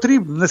це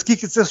потрібно,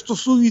 наскільки це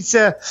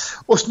стосується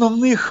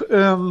основних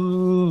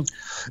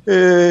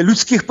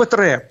людських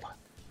потреб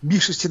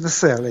більшості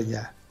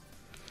населення.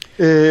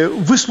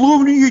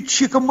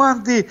 Висловлюючи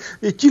команди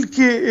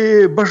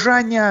тільки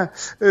бажання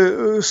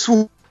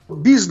свого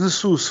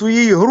бізнесу,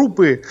 своєї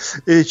групи,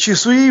 чи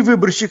своєї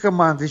виборчої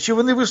команди, чи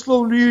вони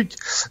висловлюють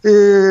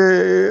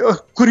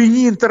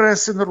корінні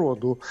інтереси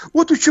народу.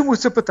 От у чому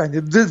це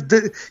питання.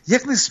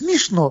 Як не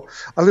смішно,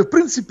 але в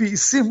принципі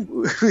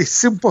із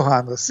цим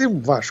погано, з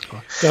цим важко.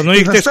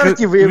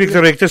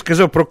 Віктор, як ти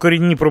сказав про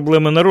корінні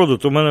проблеми народу,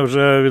 то в мене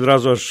вже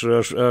відразу аж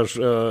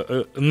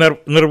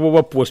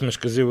нервова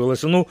посмішка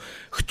з'явилася.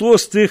 Хто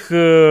з тих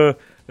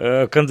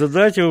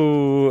кандидатів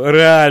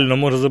реально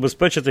може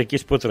забезпечити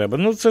якісь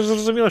потреби? Це ж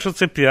зрозуміло, що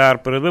це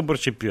піар,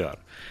 передвиборчий піар.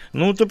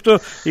 Тобто,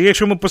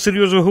 якщо ми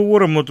по-серйозно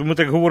говоримо, то ми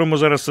так говоримо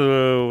зараз,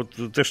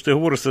 те, що ти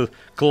говориш, це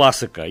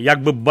класика,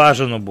 як би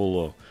бажано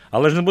було.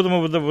 Але ж не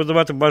будемо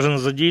видавати бажане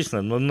за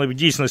дійсне. В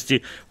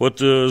дійсності,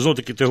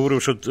 знов-таки ти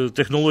говорив, що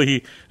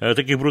технологій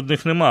таких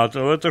брудних нема.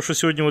 Але те, що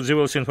сьогодні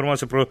з'явилася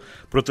інформація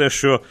про те,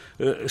 що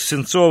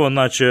Сенцова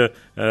наче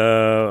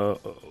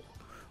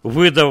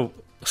видав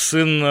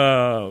син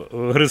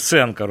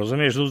Гриценка,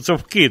 розумієш? Це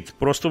вкид,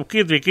 просто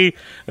вкид, який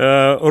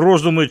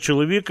роздуми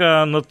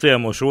чоловіка на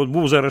тему, що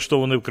був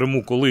заарештований в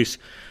Криму колись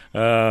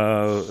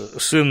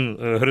син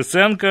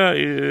Гриценка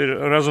і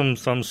разом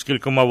там з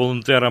кількома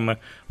волонтерами.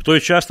 В той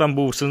час там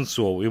був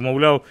Сенцов. І,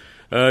 мовляв,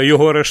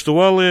 його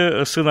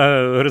арештували,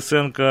 сина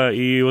Гриценка,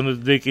 і вони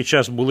деякий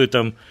час були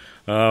там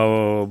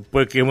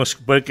по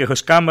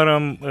якихось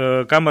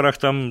камерах,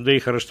 там, де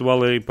їх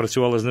арештували і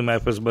працювали з ними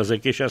ФСБ, за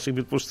який час їх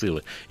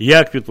відпустили.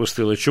 Як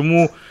відпустили?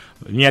 Чому?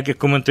 Ніяких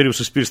коментарів в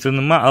суспільстві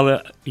нема,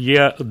 але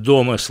є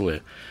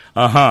домисли.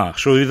 ага,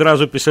 що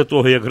відразу після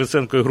того, як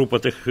Гриценко і група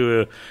тих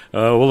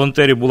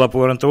волонтерів була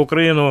повернута в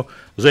Україну,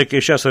 за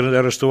якийсь час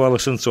арештували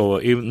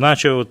Сенцова. І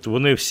наче от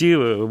вони всі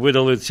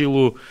видали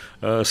цілу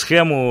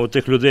схему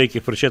тих людей,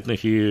 яких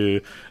причетних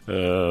і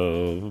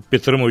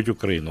підтримують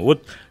Україну. От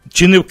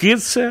чи не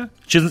вкид це?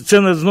 Чи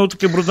це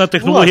знову-таки брудна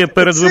технологія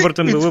перед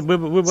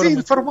виборами? Це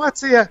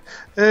інформація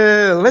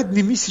ледь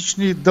не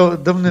місячної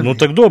давнини. Ну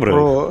так добре.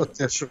 Про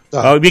те, що,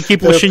 а в якій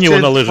площині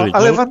вона лежить?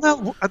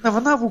 Але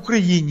вона в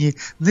Україні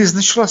не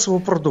знайшла свого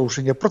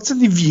продовження. Про це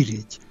не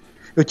вірять.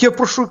 От я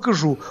про що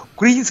кажу.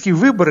 Український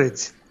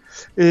виборець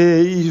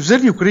і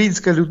взагалі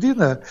українська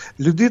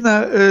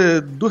людина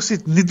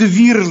досить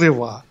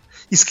недовірлива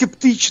і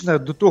скептична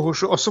до того,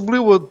 що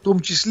особливо в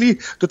тому числі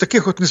до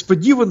таких от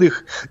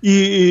несподіваних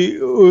і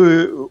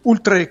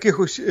ультра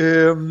якихось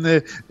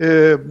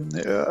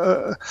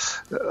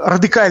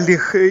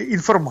радикальних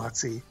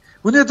інформацій.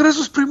 Вони одразу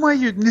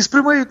не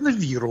сприймають на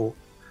віру.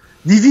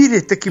 Не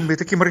вірять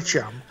таким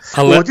речам.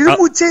 І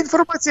тому ця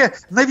інформація,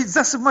 навіть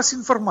засіб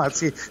масової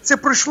інформації, це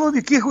пройшло в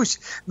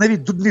якихось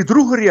навіть не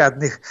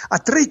другорядних, а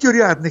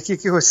третьорядних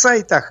якихось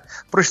сайтах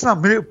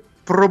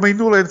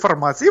промайнула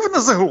інформація, і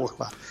вона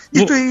заглохла.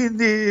 Ніхто її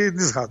не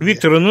згадує.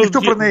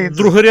 Вікторе,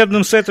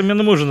 другорядним сайтом я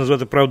не можу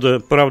назвати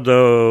 «Правда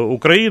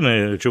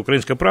України» чи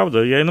 «Українська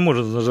правда», я і не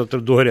можу назвати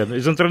другорядним.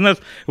 Із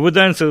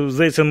інтернет-видань, це,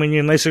 здається,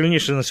 мені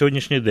найсильніше на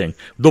сьогоднішній день,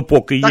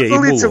 допоки є і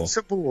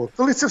було.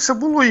 Коли це все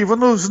було, і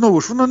воно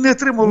знову ж, воно не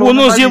отримало...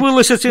 Воно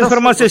з'явилося, ця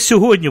інформація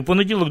сьогодні, в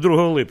понеділок,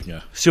 2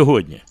 липня.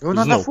 Сьогодні.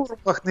 Вона на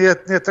форумах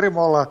не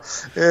отримала...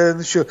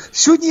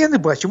 Сьогодні я не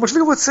бачу.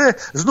 Можливо, це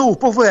знову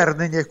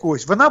повернення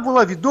якогось. Вона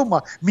була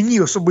відома,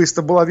 мені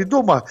особисто була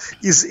відома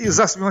із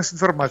засобів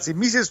інформації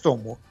місяць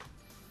тому,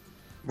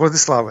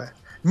 Владиславе,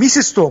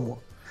 місяць тому.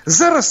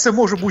 Зараз це,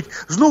 може бути,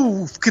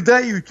 знову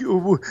вкидають,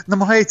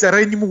 намагаються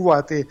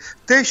реанімувати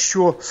те,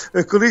 що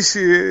колись,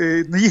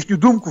 на їхню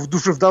думку,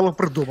 дуже вдало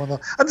придумано.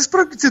 А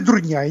насправді це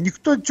дурня, і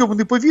ніхто цьому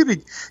не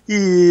повірить, і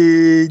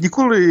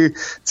ніколи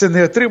це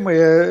не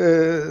отримає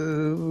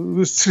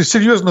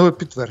серйозного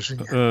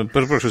підтвердження.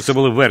 Перепрошую, це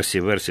були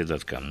версії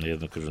датка. Я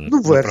не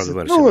кажу,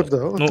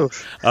 версії.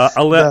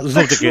 Але,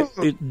 знов-таки,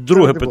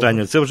 друге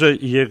питання, це вже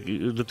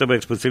до тебе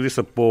як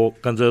спеціаліста по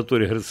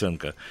кандидатурі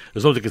Гриценка.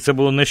 Знов-таки, це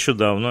було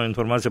нещодавно,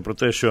 інформація про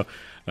те, що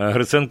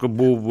Гриценко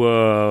був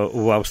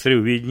в Австрії,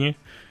 у Відні,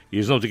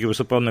 і знов-таки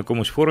виступав на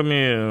якомусь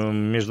форумі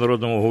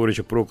міжнародному,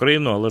 говорячи про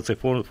Україну, але цей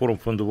форум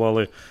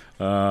фондували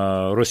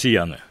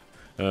росіяни.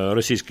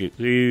 Російський.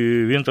 І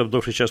він там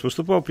довший час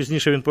виступав,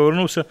 пізніше він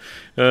повернувся.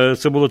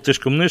 Це було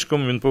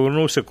тишком-нишком, він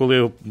повернувся,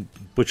 коли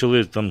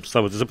почали там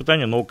ставити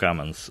запитання, no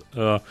comments.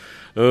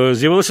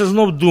 З'явилася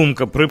знов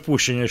думка,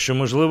 припущення, що,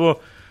 можливо,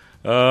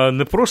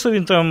 не просто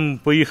він там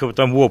поїхав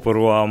там в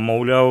оперу, а,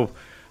 мовляв,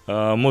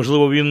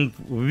 можливо, він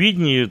в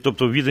Відні,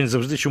 тобто в Відень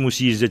завжди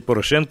чомусь їздять,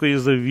 Порошенко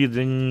їздив в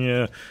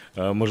Відень,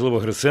 можливо,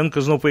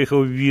 Гриценко знов поїхав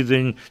в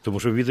Відень, тому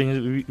що в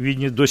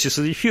Відні досі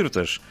сидить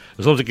Фірташ.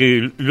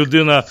 Знов-таки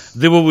людина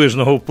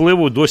дивовижного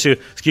впливу, досі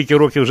скільки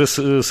років вже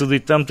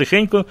сидить там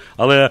тихенько,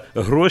 але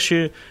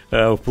гроші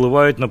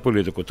впливають на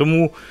політику.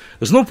 Тому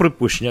знов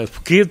припущення,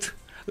 вкид.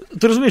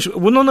 Ти розумієш,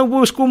 воно не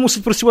обов'язково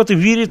мусить працювати,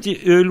 вірять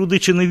люди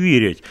чи не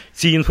вірять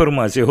цій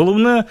інформації.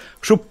 Головне,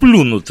 щоб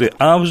плюнути,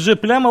 а вже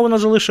пляма вона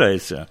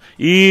залишається.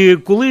 І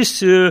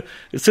колись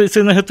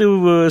цей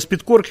негатив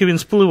з-під корки він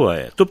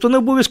спливає. Тобто не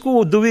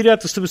обов'язково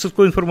довіряти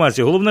 100%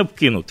 інформації, головне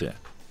вкинути.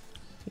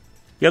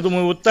 Я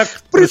думаю, от так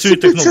працює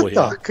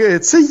технологія. Це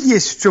так. Це є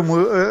в цьому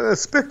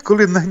аспект,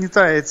 коли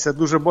нагнітається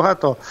дуже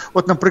багато.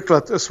 От,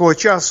 наприклад, свого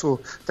часу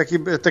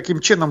таким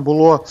чином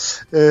було,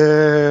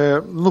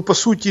 по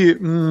суті,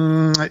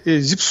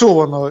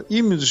 зіпсовано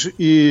імідж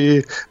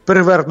і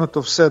перевернуто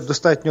все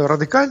достатньо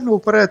радикально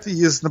вперед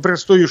із, наприклад,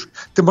 з тою ж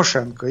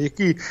Тимошенко,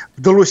 який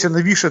вдалося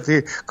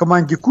навішати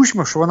команді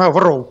Кучма, що вона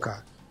воровка.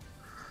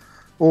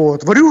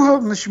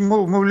 Варюга,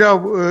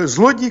 мовляв,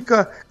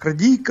 злодійка,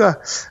 крадійка,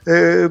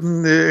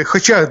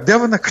 хоча де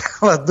вона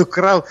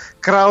крала?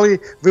 Крали,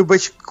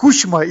 вибач,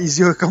 Кучма із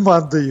його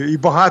командою, і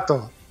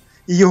багато,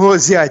 і його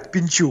зять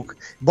Пінчук,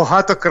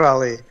 багато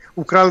крали,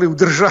 украли у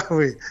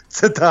держави,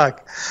 це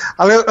так.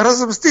 Але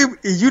разом з тим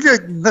Юлія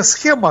на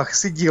схемах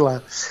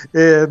сиділа,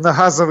 на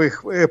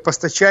газових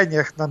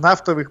постачаннях, на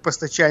нафтових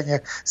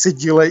постачаннях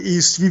сиділа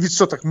і свій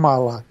відсоток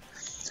мала.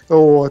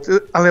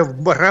 Але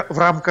в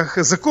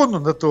рамках закону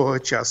на того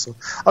часу.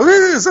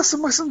 Але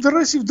засобам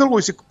інформації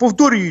вдалося,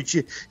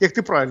 повторюючи, як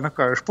ти правильно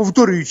кажеш,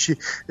 повторюючи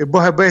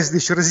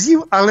безліч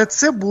разів, але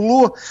це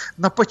було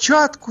на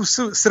початку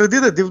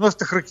середини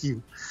 90-х років.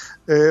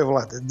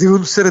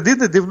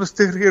 Середини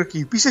 90-х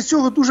років. Після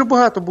цього дуже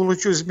багато було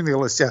чого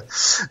змінилося.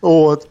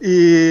 І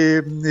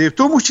в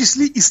тому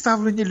числі і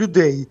ставлення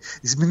людей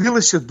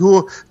змінилося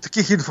до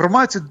таких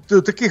інформацій,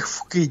 до таких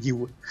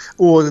вкидів.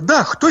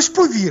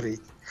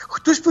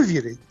 Хтось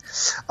повірить.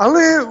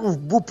 Але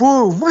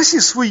в масі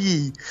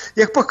своїй,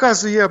 як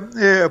показує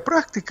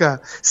практика,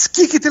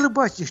 скільки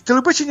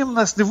телебачення в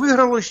нас не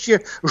виграло ще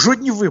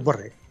жодні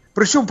вибори.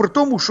 Причому при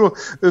тому, що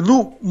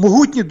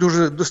могутні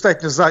дуже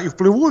достатньо і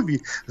впливові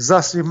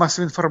засоби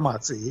масової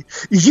інформації.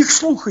 І їх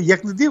слухає,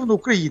 як не дивно,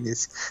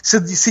 українець.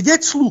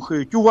 Сидять,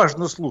 слухають,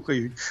 уважно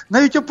слухають,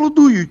 навіть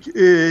аплодують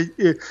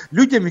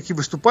людям, які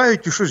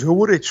виступають і щось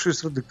говорять,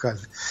 щось радикальне.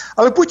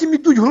 Але потім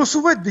йдуть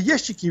голосувати до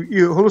ящиків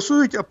і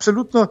голосують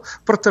абсолютно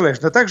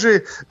протилежно. Так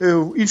же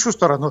в іншу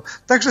сторону.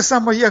 Так же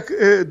само, як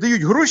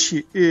дають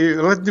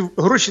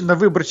гроші на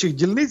виборчих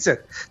дільницях,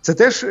 це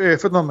теж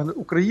феномен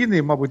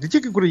України, мабуть, не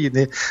тільки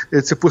України,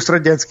 це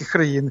пострадянських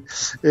країн.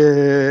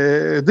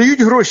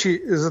 Дають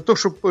гроші за те,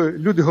 щоб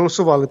люди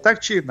голосували так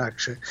чи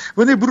інакше.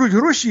 Вони беруть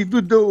гроші,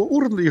 йдуть до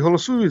урн і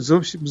голосують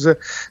зовсім за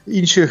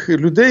інших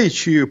людей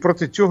чи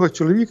проти цього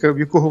чоловіка, в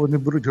якого вони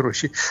беруть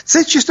гроші.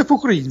 Це чисто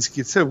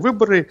по-українськи. Це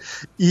вибори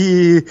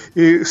і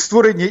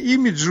створення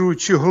іміджу,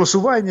 чи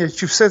голосування,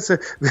 чи все це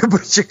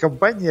виборча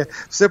кампанія,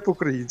 все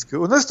по-українськи.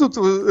 У нас тут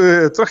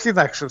трохи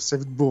інакше все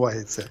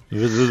відбувається.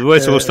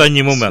 Відбувається в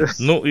останній момент.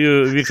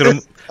 Віктор,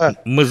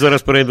 ми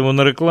зараз перейдемо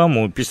на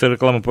рекламу, після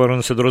реклами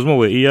повернемося до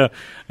розмови, і я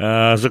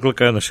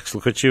закликаю наших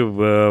слухачів,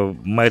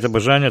 маєте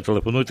бажання,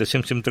 телефонуйте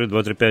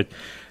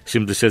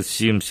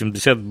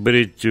 773-235-7770,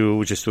 беріть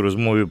участь у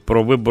розмові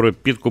про вибори,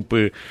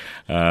 підкупи,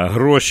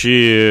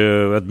 гроші,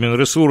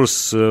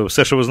 адмінресурс,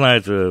 все, що ви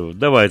знаєте,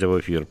 давайте в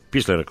ефір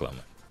після реклами.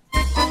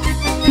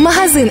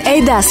 Магазин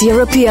Eidas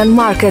European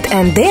Market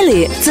and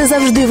Deli – це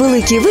завжди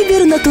великий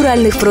вибір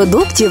натуральних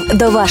продуктів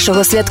до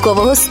вашого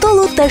святкового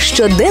столу та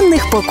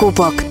щоденних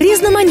покупок.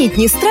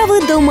 Різноманітні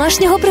страви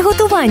домашнього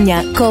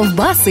приготування,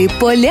 ковбаси,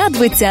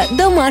 полядвиця,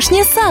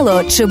 домашнє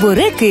сало,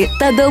 чебуреки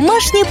та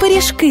домашні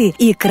пиріжки,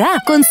 ікра,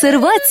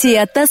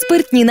 консервація та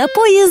спиртні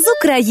напої з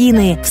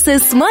України. Все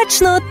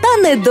смачно та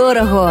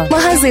недорого.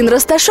 Магазин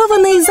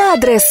розташований за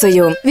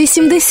адресою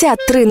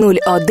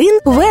 8301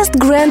 West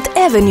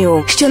Grand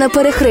Avenue, що на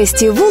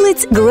перехресті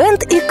вулиць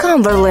Грент і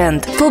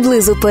Камберленд,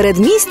 поблизу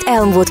передмість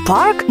Елмвуд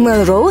Парк,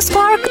 Мелроуз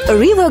Парк,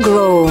 Рівер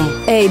Гроу.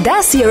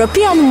 Eidas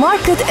European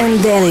Market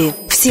and Deli.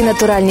 Всі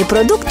натуральні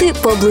продукти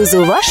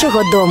поблизу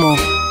вашого дому.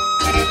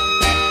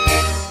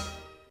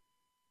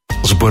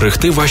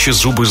 Зберегти ваші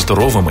зуби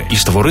здоровими і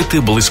створити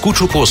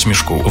блискучу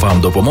посмішку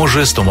вам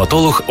допоможе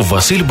стоматолог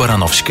Василь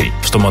Барановський.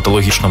 В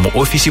стоматологічному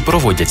офісі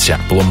проводяться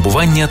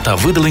пломбування та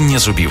видалення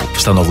зубів,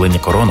 встановлення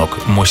коронок,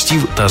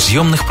 мостів та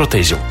зйомних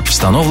протезів,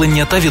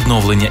 встановлення та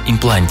відновлення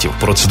імплантів,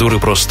 процедури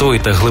простої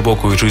та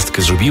глибокої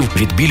чистки зубів,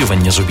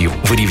 відбілювання зубів,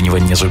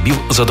 вирівнювання зубів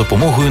за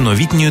допомогою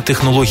новітньої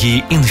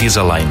технології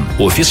Invisalign.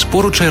 Офіс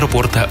поруч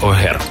аеропорта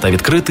Огер та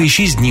відкритий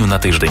 6 днів на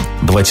тиждень.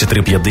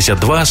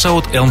 2352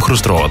 South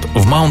Elmhurst Road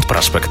в Маунт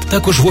Проспект.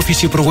 Також в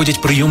офісі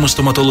проводять прийоми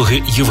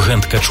стоматологи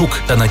Євген Ткачук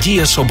та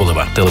Надія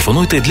Соболева.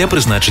 Телефонуйте для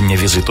призначення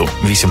візиту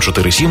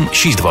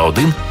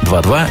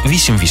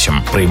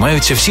 847-621-2288.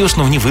 Приймаються всі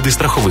основні види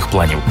страхових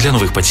планів. Для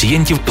нових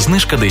пацієнтів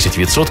знижка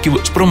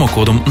 10% з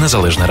промокодом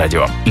 «Незалежне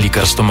радіо».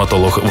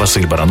 Лікар-стоматолог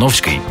Василь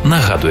Барановський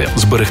нагадує,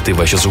 зберегти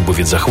ваші зуби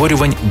від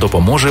захворювань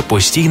допоможе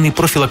постійний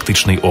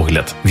профілактичний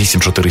огляд.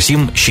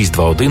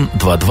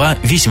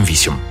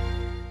 847-621-2288.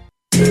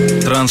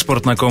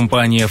 Транспортна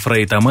компанія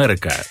Freight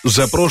America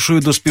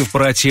запрошує до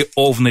співпраці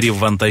овнерів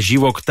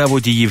вантажівок та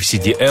водіїв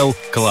CDL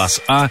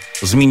клас А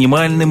з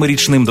мінімальним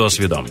річним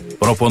досвідом.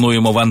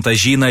 Пропонуємо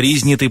вантажі на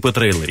різні типи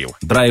трейлерів,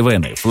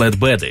 драйвени,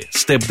 флетбеди,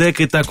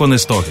 степдеки та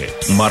конестоги.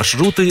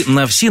 Маршрути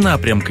на всі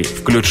напрямки,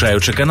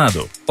 включаючи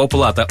Канаду.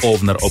 Оплата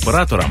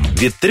овнер-операторам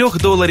від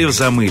 $3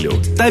 за милю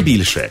та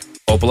більше.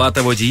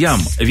 Оплата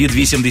водіям від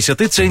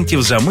 80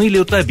 центів за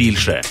милю та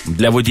більше.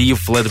 Для водіїв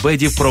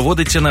флетбедів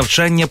проводиться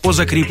навчання по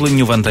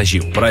закріпленню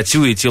вантажів.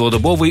 Працює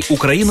цілодобовий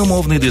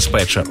україномовний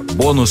диспетчер.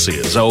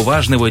 Бонуси за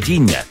уважне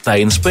водіння та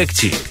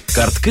інспекції.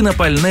 Картки на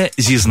пальне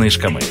зі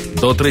знижками.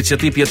 До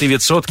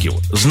 35%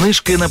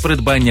 знижки на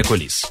придбання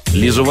коліс.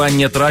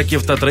 Лізування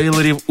траків та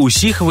трейлерів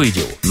усіх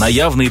видів.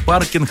 Наявний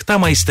паркінг та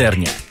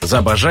майстерня.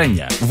 За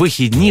бажання –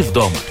 вихідні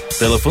вдома.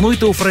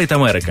 Телефонуйте у Freight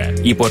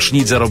America і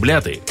почніть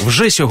заробляти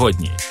вже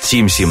сьогодні.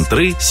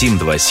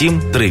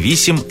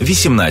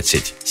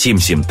 773-727-3818.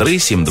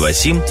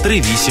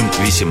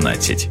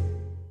 773-727-3818.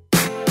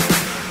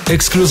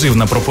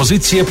 Ексклюзивна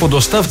пропозиція по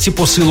доставці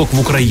посилок в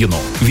Україну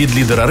від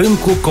лідера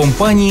ринку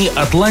компанії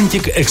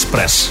Atlantic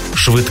Express.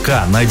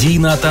 Швидка,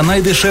 надійна та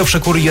найдешевша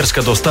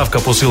кур'єрська доставка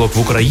посилок в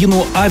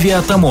Україну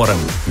авіа та морем.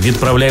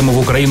 Відправляємо в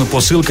Україну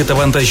посилки та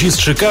вантажі з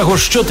Чикаго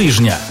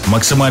щотижня.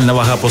 Максимальна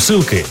вага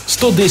посилки –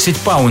 110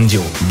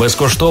 паундів.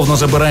 Безкоштовно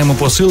забираємо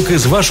посилки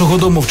з вашого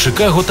дому в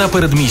Чикаго та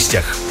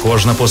передмістях.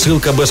 Кожна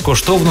посилка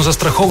безкоштовно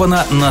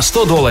застрахована на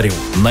 $100.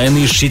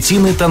 Найнижчі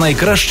ціни та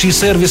найкращий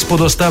сервіс по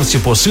доставці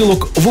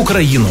посилок в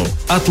Україну.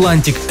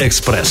 Atlantic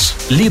Express.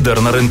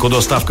 Лідер на ринку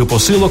доставки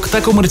посилок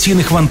та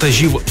комерційних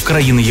вантажів в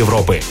країни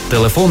Європи.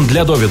 Телефон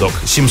для довідок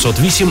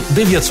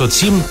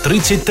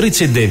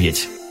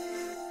 708-907-3039.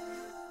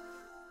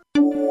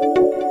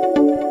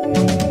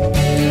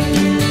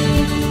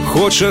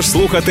 Хочеш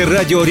слухати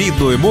радіо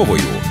рідною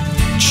мовою?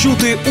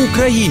 Чути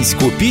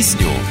українську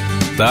пісню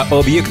та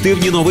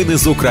об'єктивні новини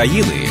з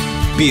України?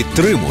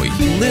 Підтримуй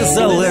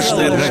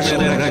Незалежне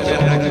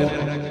радіо.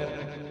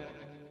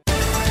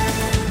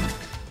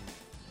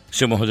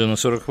 7 година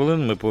 40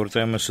 хвилин. Ми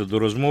повертаємося до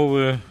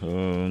розмови.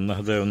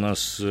 Нагадаю, у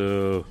нас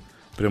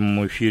в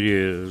прямому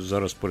ефірі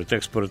зараз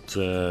політекспорт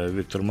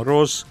Віктор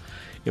Мороз.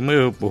 І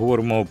ми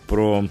говоримо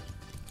про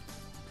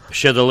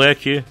ще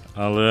далекі,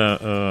 але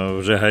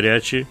вже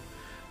гарячі,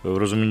 в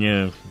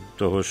розумінні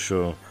того,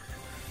 що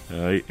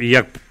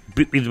як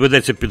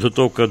відведеться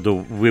підготовка до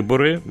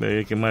виборів,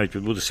 які мають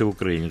відбутися в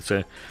Україні.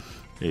 Це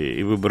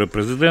і вибори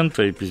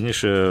президента, і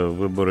пізніше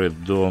вибори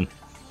до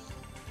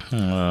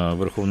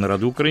Верховної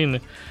Ради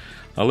України.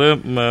 Але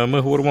ми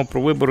говоримо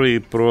про вибори і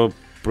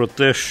про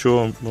те,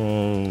 що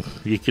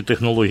які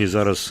технології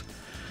зараз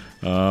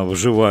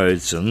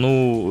вживаються.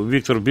 Ну,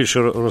 Віктор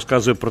більше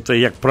розказує про те,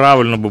 як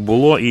правильно би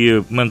було,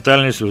 і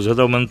ментальність,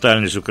 згадав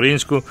ментальність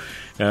українську,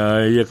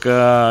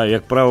 яка,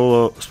 як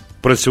правило,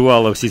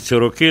 працювала всі ці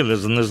роки.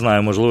 Не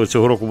знаю, можливо,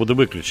 цього року буде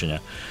виключення.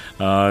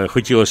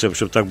 Хотілося б,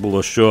 щоб так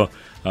було, що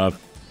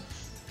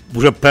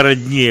вже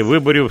перед дні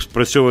виборів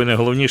спрацьовує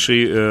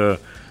найголовніший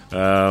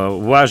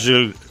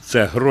важіль –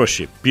 це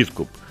гроші,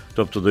 підкуп.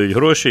 Тобто дають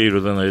гроші, і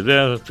людина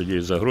йде, тоді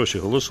за гроші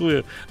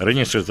голосує.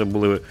 Раніше це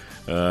були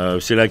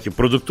всілякі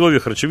продуктові,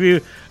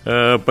 харчові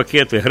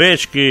пакети,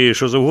 гречки,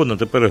 що завгодно,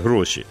 тепер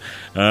гроші.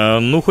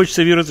 Ну,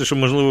 хочеться вірити, що,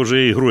 можливо,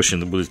 вже і гроші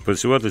не будуть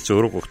працювати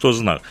цього року, хто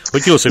знає.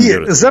 Хотілося б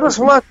вірити.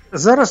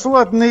 Зараз,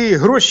 Влад, не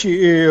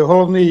гроші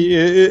головна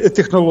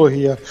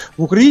технологія.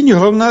 В Україні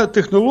головна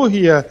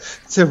технологія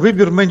 – це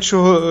вибір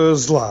меншого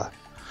зла.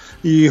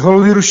 І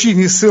головний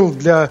рушійний сил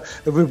для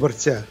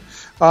виборця.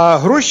 А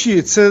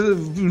гроші –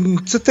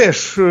 це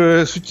теж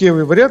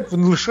суттєвий варіант,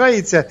 він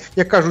лишається,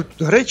 як кажуть,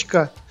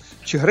 гречка,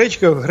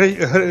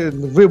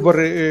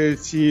 вибори,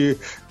 ці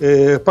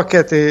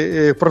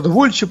пакети,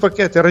 продовольчі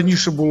пакети.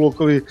 Раніше було,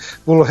 коли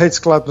було геть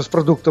складно з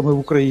продуктами в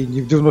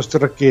Україні в 90-ті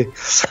роки.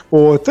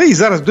 Та і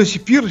зараз до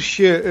сих пір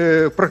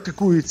ще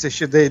практикується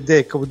ще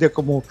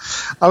декому.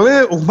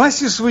 Але в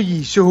масі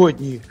своїй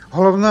сьогодні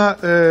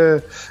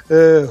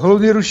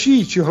головний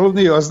рушій чи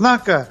головний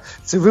ознака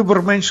 – це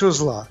вибор меншого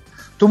зла.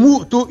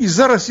 Тому то і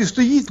зараз і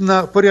стоїть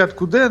на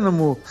порядку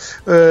денному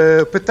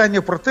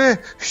питання про те,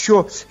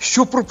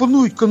 що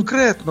пропонують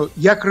конкретно,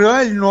 як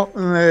реально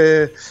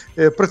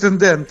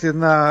претенденти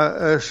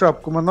на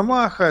шапку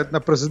Мономаха, на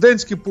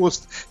президентський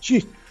пост,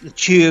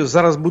 чи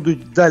зараз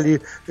будуть далі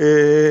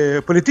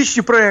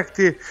політичні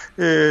проекти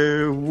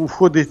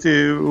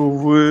входити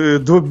в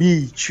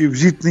двобій чи в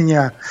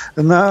зіткнення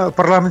на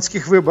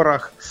парламентських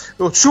виборах.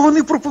 От що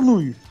вони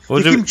пропонують?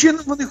 Яким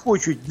чином вони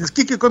хочуть?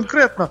 Наскільки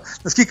конкретно,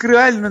 наскільки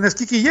реально,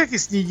 наскільки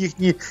якісні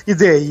їхні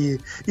ідеї,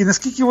 і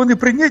наскільки вони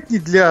прийнятні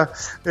для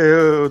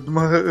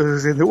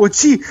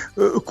оці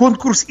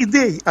конкурс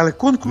ідей, але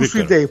конкурсу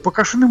ідей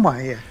поки що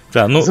немає.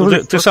 Так,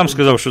 ну ти сам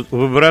сказав, що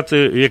вибирати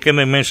яке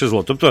найменше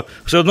зло. Тобто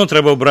все одно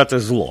треба обрати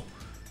зло.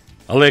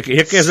 Але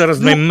яке зараз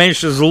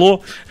найменше зло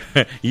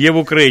є в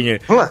Україні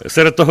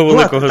серед того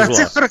великого зла?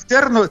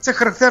 Це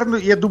характерно,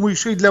 я думаю,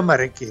 що і для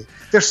Америки.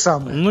 Те ж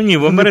саме. Ну ні,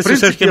 в Америці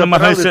все ж таки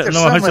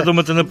намагаються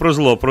думати не про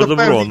зло, про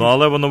добро,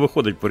 але воно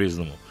виходить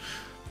по-різному.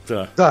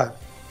 Так.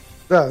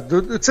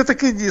 Це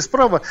така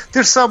справа.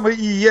 Те ж саме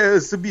і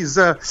я собі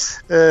за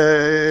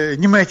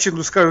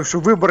Німеччину скажу, що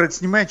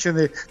виборець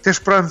Німеччини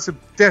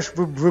теж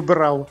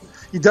вибирав.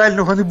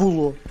 Ідеального не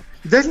було.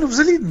 Ідеально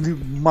взагалі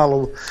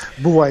мало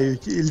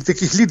бувають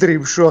таких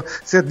лідерів, що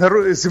це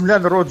земля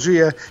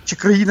народжує, чи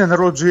країна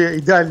народжує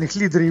ідеальних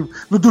лідерів,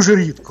 дуже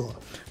рідко.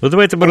 Ну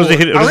давайте ми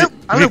розігріємо.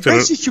 Але в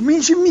першій чи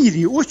меншій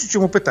мірі, ось у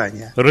чому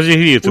питання.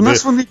 Розігрієте. У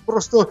нас вони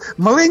просто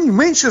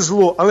менше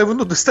зло, але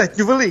воно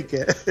достатньо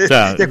велике,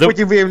 як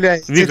потім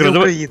виявляється для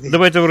України.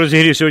 Давайте ви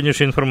розігріємо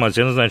сьогоднішню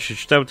інформацію. Я не знаю, чи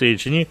читав ти її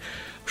чи ні,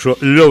 що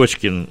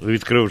Льовочкін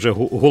відкрив вже,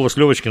 голос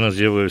Льовочкіна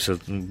з'явився,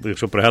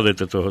 якщо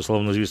пригадуєте того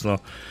славнозвісного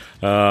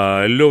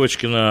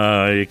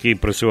Льовочкіна, який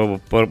працював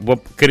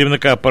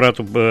керівника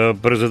апарату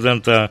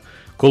президента,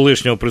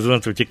 колишнього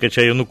президента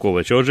втікача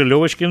Януковича. Отже,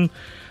 Льовочкін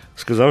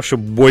сказав, що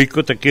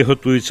Бойко таки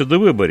готується до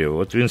виборів.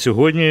 От він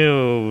сьогодні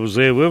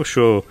заявив,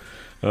 що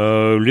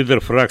лідер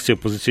фракції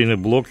 «Опозиційний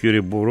блок»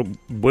 Юрій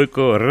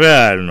Бойко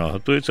реально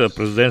готується до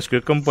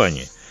президентської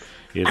кампанії.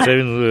 І це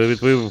він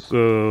відповів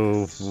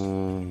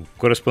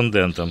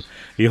кореспондентам.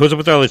 Його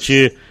запитали,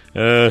 чи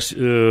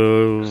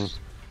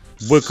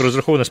Бойко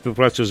розраховує на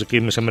співпрацю з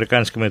якимись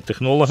американськими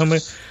технологами,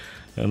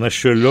 на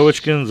що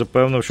Льовочкін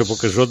запевнив, що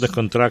поки жодних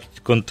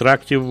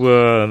контрактів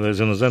з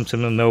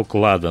іноземцями не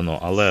укладено.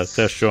 Але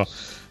те, що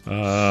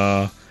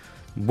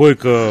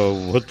Бойко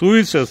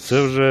готується,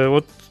 це вже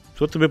от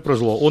тобі про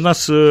зло. У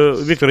нас,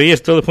 Віктор, є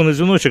телефонний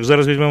дзвіночок,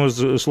 зараз візьмемо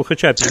з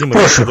слухача,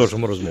 піднімемо,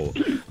 продовжимо розмову.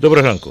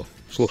 Доброго ранку,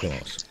 слухаємо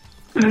вас.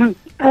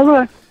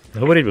 Алло.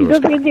 Говоріть, будь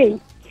ласка. Добрий день.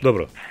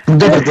 Добре.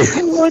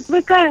 От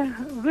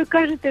ви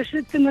кажете, що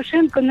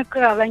Тимошенко не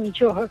крала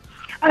нічого.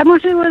 А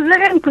може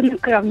Лазаренко не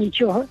крав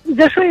нічого?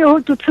 За що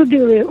його тут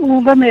судили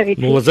в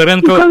Америці? Ну,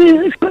 Лазаренко...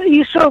 Коли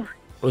йшов...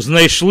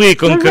 Знайшли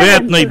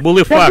конкретно і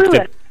були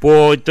факти.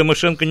 По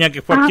Тимошенко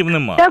ніяких фактів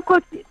нема.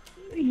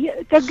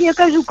 Так я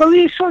кажу,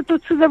 коли йшов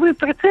тут судовий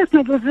процес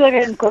над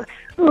Лазаренко,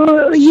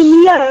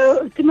 ім'я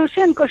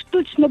Тимошенко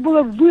штучно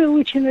було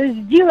вилучено з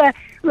діла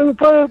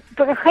по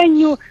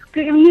проханню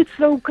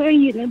керівництва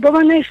України, бо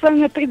вона йшла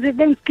на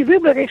президентські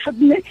вибори, щоб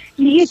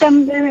її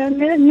там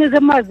не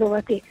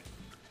замазувати.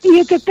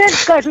 І тепер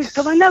кажуть,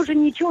 що вона вже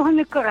нічого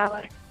не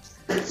крала.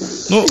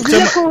 Ну,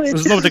 це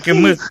знов-таки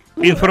ми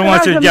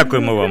інформацію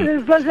дякуємо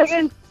вам.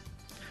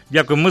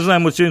 Дякую. Ми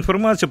знаємо цю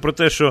інформацію про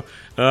те, що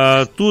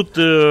тут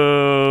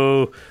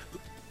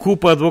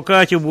купа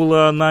адвокатів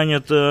була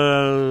нанята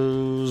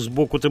з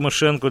боку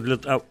Тимошенко,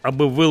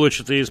 аби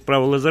вилучити її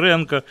справу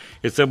Лазаренка,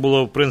 і це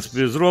було, в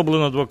принципі,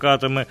 зроблено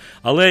адвокатами.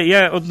 Але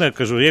я одне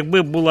кажу,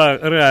 якби була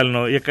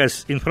реально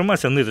якась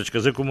інформація, ниточка,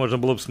 з яку можна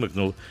було б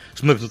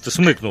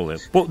смикнули.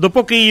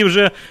 Допоки її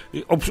вже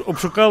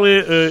обшукали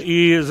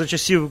і за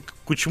часів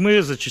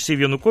Кучми, за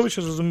часів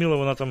Януковича, зрозуміло,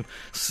 вона там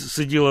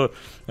сиділа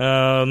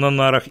на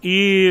нарах,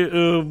 і,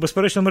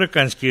 безперечно,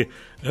 американські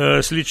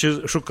слідчі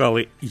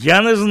шукали.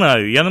 Я не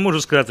знаю, я не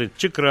можу сказати,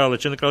 чи крали,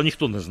 чи не крали,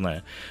 ніхто не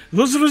знає.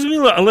 Ну,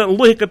 зрозуміло, але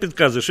логіка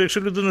підказує, що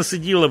якщо людина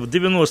сиділа в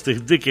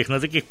 90-х диких, на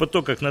таких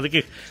потоках, на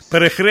таких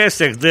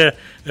перехрестях, де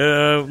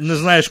не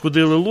знаєш,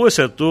 куди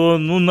лилося, то,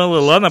 ну,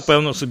 налила,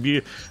 напевно,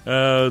 собі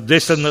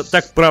десь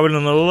так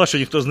правильно налила, що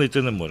ніхто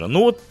знайти не може.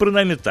 Ну, от,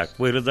 принаймні так,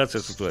 виглядає ця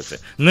ситуація.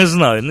 Не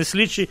знаю, не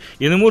слідчий,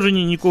 і не можу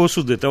нікого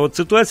судити. А от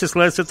ситуація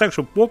складається так,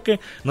 що поки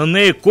на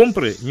неї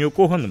компри ні у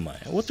кого немає.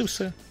 От і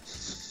все.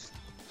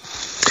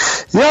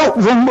 Я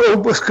вам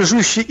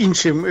скажу ще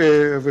іншим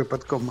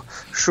випадком,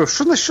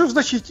 що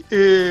значить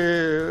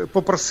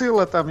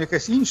попросила там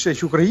якась інша,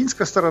 чи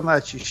українська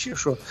сторона, чи ще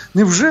що.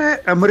 Невже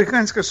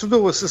американська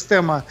судова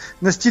система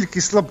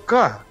настільки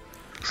слабка,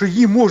 що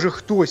її може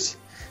хтось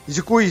з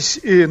якоїсь,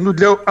 ну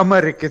для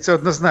Америки це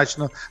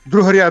однозначно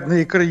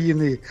другорядної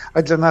країни,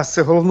 а для нас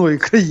це головної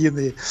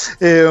країни,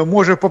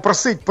 може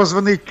попросити,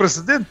 позвонить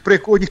президент, про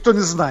якого ніхто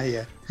не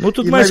знає. Ну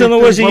тут мається на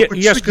увазі,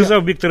 я ж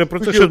сказав, Вікторе, про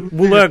те, що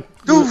була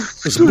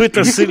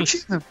збита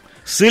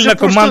сильна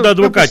команда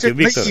адвокатів,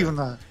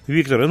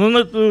 Вікторе.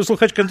 Ну,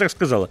 слухачка не так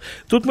сказала.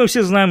 Тут ми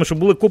всі знаємо, що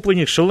були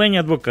куплені шалені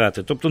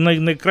адвокати, тобто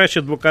найкращі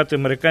адвокати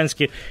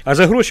американські, а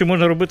за гроші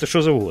можна робити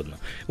що завгодно.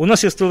 У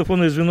нас є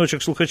телефонний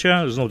дзвіночок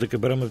слухача, знов-таки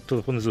беремо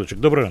телефонний дзвіночок.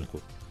 Доброго ранку.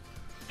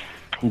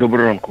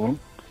 Доброго ранку.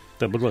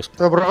 Так, будь ласка.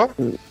 Доброго.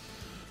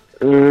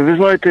 Ви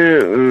знаєте,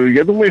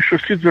 я думаю, що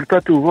слід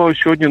звертати увагу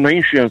сьогодні на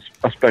інший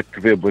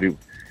аспект виборів.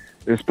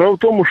 Справа в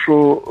тому, що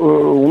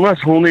у нас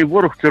головний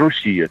ворог – це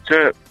Росія.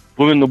 Це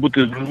повинно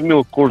бути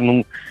зрозуміло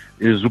кожному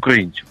з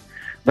українців.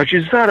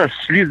 Значить, зараз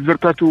слід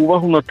звертати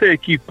увагу на те,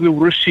 який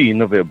вплив Росії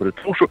на вибори.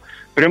 Тому що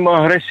пряма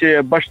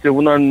агресія, бачите,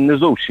 вона не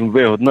зовсім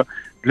вигодна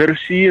для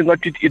Росії,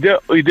 значить,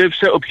 іде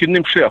все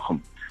обхідним шляхом.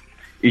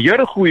 І я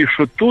рахую,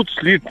 що тут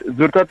слід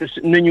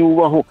звертатися нині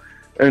увагу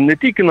не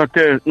тільки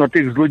на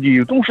тих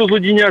злодіїв, тому що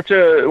злодіння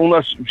це у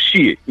нас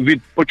всі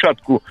від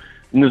початку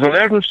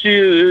незалежності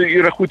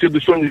і рахуйте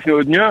до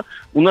сьогоднішнього дня,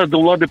 у нас до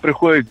влади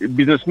приходять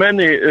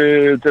бізнесмени,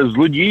 це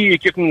злодії,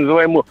 яких ми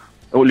називаємо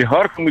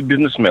олігархами,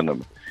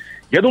 бізнесменами.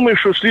 Я думаю,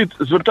 що слід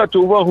звертати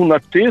увагу на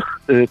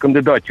тих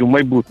кандидатів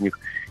майбутніх,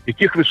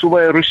 яких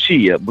висуває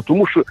Росія, бо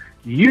тому що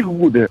їх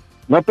буде,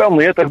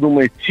 напевно, я так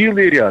думаю,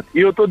 цілий ряд.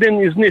 І от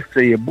один із них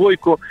це є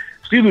Бойко,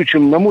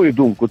 слідуючим, на мою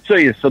думку,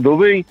 це є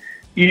Садовий,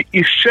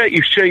 і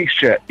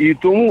ще. І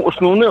тому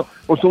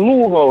основну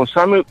увагу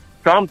саме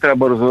там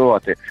треба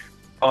розвивати.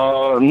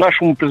 А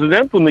нашому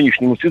президенту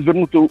нинішньому слід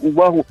звернути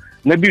увагу,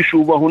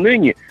 найбільшу увагу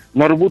нині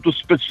на роботу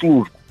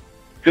спецслужб.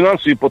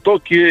 Фінансові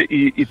потоки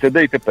і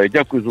т.д. і т.п.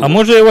 Дякую за увагу. А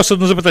може я у вас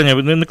одне запитання,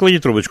 не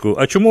кладіть трубочку.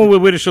 А чому ви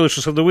вирішили,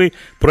 що Садовий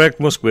проект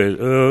Москви?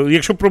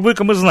 Якщо про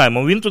Бойка ми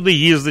знаємо, він туди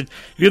їздить,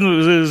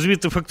 він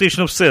звідти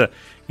фактично все.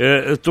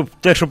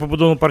 Те, що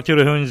побудовано партію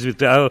регіонів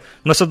звідти. А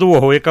на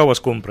Садового яка у вас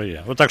компра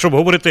є? Отак, щоб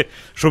говорити,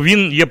 що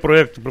він є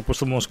проект,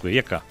 припустимо, Москви.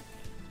 Яка?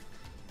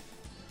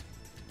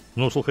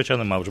 Ну, слухача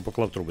нема, вже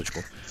поклав трубочку.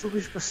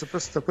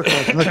 Просто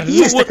поклав.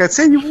 Є така,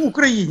 це не в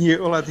Україні,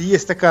 Олад, є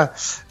така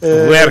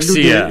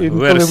версія, люди,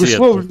 коли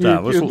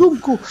висловлюють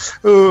думку.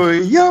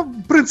 Я,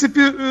 в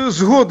принципі,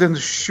 згоден,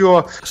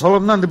 що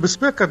головна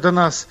небезпека до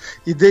нас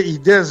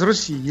йде з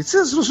Росії.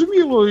 Це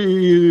зрозуміло,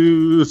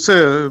 і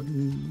це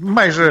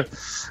майже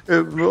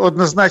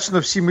однозначно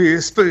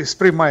всіми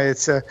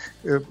сприймається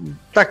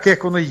так,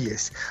 як воно є.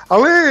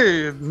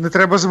 Але не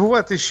треба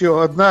забувати, що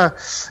одна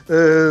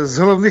з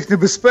головних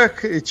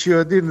небезпек, чи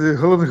один з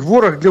головних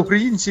ворог для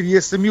українців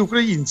є самі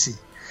українці,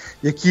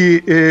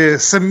 які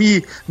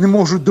самі не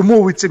можуть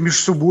домовитися між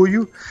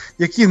собою,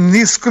 які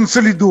не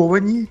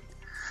сконсолідовані,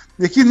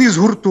 які не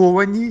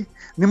згуртовані,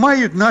 не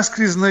мають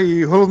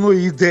наскрізної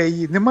головної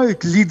ідеї, не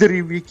мають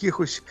лідерів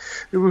якихось.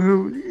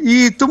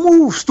 І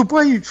тому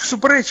вступають в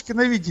суперечки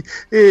навіть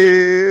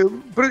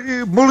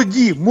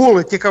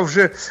молодь, яка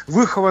вже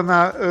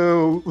вихована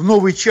в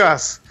новий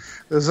час,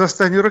 за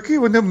останні роки,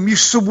 вони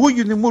між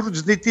собою не можуть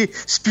знайти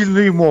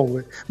спільної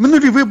мови.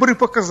 Минулі вибори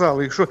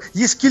показали, що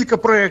є кілька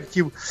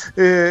проєктів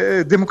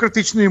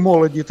демократичної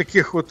молоді,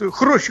 таких от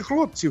хороших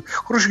хлопців,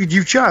 хороших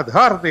дівчат,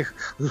 гарних,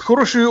 з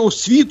хорошою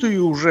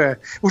освітою вже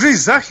із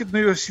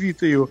західною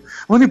освітою.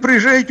 Вони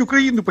приїжджають в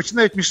Україну,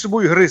 починають між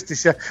собою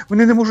гристися,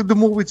 вони не можуть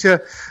домовитися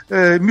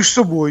між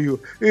собою.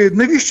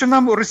 Навіщо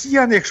нам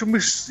росіяни,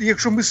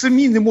 якщо ми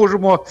самі не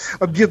можемо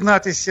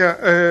об'єднатися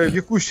в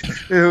якусь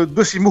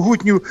досить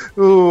могутню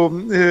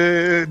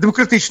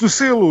демократичну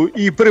силу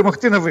і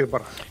перемогти на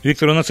виборах?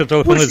 Віктор, у нас це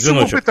телефонний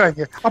дзвіночок.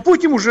 Питання. А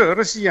потім уже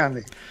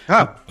росіяни.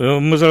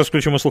 Ми зараз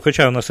включимо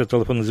слухача, у нас це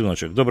телефонний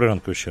дзвіночок. Добрий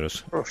ранку ще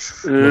раз.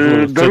 Прошу.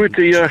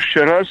 Даруйте, я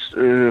ще раз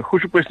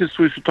хочу пояснити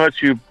свою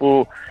ситуацію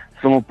по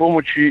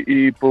самопомочі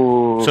і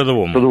по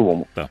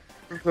Садовому. Так.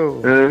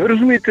 Ви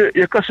розумієте,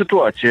 яка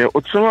ситуація?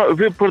 От сама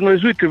ви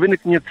проаналізуєте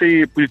виникнення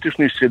цієї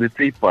політичної сили,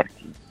 цієї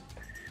партії.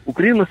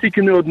 Україна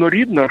настільки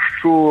неоднорідна,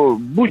 що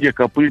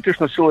будь-яка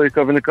політична сила,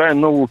 яка виникає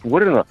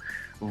новоутворена,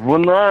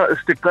 вона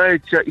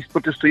стикається із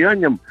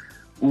протистоянням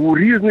у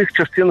різних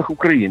частинах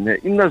України.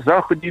 І на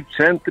Заході, і в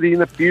центрі, і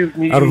на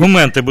півдні.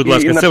 Аргументи, будь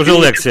ласка, це вже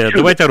лекція.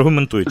 Давайте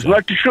аргументуйте.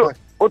 Значить, що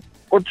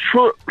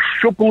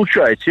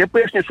виходить? Я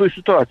поясню свою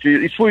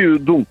ситуацію і свою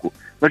думку.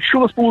 Значить, що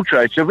у нас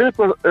виходить?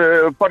 Виникла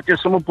партія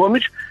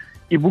 «Самопоміч»,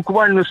 і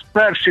буквально з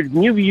перших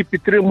днів її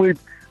підтримують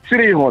всі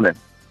регіони.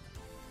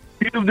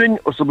 Південь,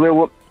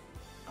 особливо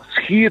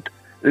Схід,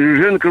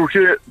 вже не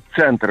кажучи,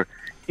 центр.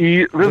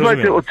 І ви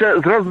знаєте, оце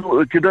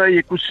зразу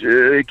кидає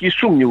якийсь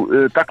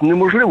сумнів. Так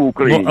неможливо в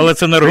Україні. Але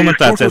це не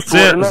аргументація.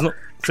 Це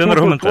не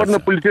аргументація. Створена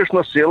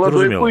політична сила,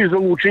 до якої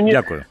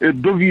залучені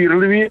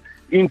довірливі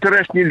і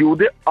інтересні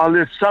люди,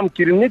 але сам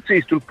керівник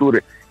цієї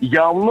структури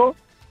явно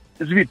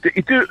звідти.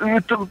 І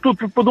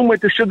тут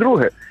подумайте ще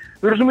друге.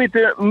 Ви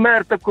розумієте,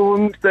 мер такого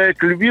міста,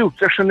 як Львів,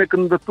 це ще не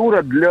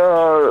кандидатура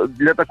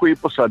для такої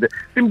посади.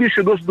 Тим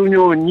більше досвіду у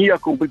нього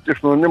ніякого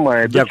політичного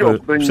немає.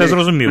 Дякую, все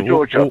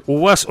зрозумів. У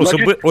вас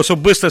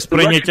особисте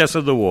сприйняття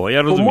Садового,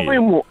 я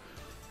розумію.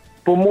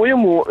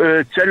 По-моєму,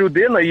 ця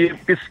людина є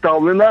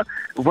підставлена,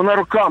 вона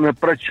роками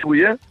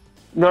працює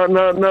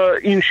на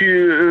інші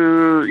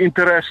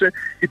інтереси.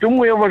 І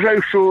тому я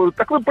вважаю, що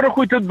так ви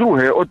порахуйте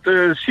друге. От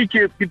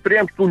скільки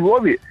підприємств у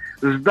Львові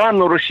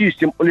здано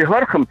російським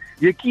олігархам,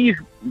 які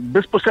їх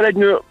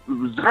безпосередньо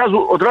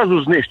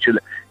одразу знищили.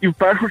 І в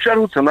першу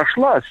чергу це наш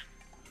Лаз.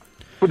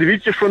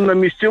 Подивіться, що на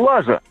місці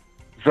Лаза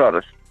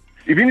зараз.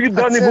 І він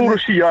відданий був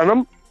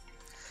росіянам.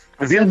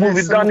 Він був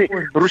відданий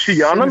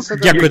росіянам.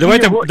 Дякую.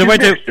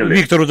 Давайте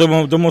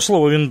Віктору дамо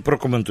слово, він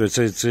прокоментує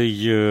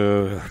цей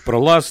про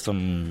Лаз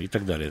там і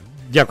так далі.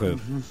 Дякую.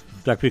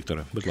 Так,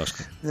 Вікторе, будь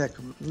ласка.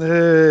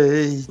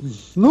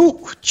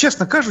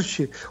 Чесно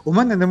кажучи, у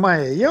мене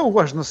немає. Я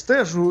уважно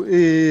стежу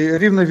і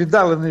рівно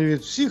віддалений від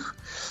всіх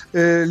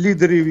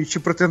лідерів чи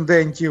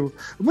претендентів.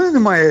 У мене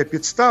немає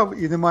підстав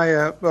і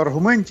немає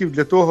аргументів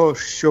для того,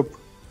 щоб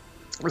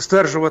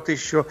стверджувати,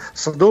 що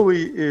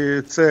Садовий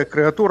 – це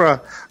креатура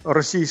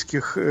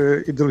російських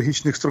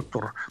ідеологічних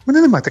структур. У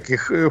мене немає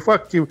таких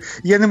фактів,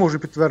 я не можу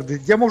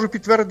підтвердити. Я можу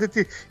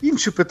підтвердити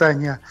інше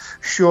питання,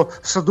 що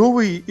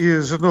Садовий,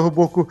 з одного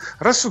боку,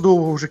 раз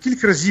Садового вже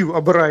кілька разів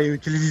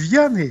обирають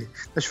львів'яни,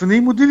 значить вони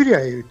йому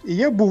довіряють. І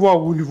я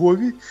бував у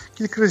Львові,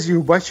 кілька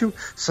разів бачив,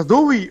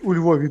 Садовий у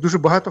Львові дуже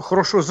багато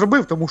хорошого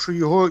зробив, тому що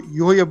його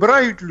і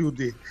обирають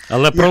люди.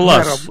 Але про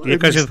Лаз,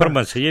 якась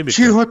інформація є?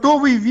 Чи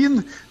готовий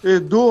він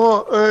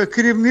до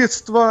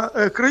керівництва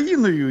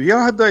країною? Я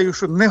гадаю,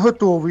 що не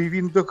готовий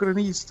він до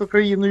керівництва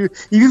країною,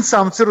 і він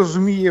сам це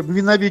розуміє,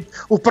 він навіть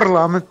у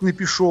парламент не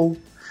пішов,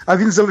 а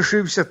він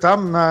залишився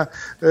там на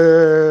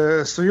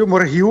своєму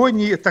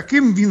регіоні,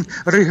 таким він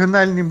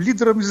регіональним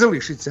лідером і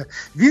залишиться.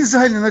 Він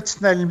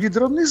загальнонаціональним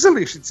лідером не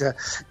залишиться,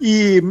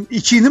 і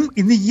чинним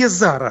і не є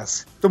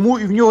зараз. Тому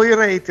і в нього і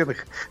рейтинг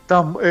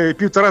там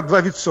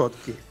 1,5-2%.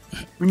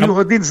 У нього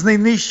один з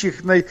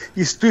найнижчих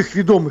із тих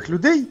відомих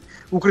людей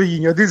в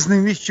Україні, один з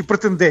найнижчих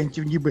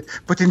претендентів, ніби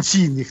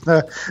потенційних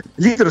на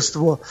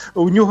лідерство,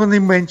 у нього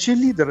найменший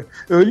лідер.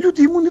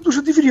 Люди йому не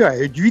дуже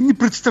довіряють. Він не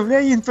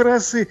представляє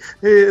інтереси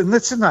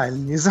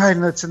національні,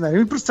 загальнонаціональні,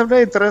 він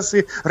представляє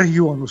інтереси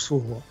регіону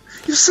свого.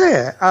 І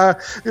все. А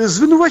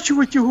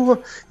звинувачувати його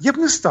я б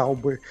не став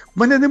би. У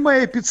мене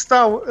немає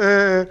підстав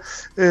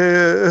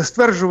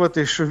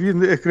стверджувати, що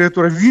він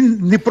креатура. Він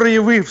не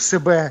проявив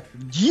себе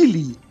в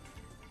ділі.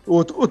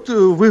 От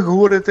ви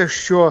говорите,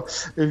 що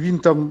він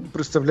там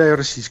представляє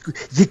російську.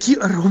 Які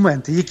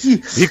аргументи?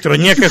 Віктор,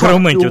 ніяких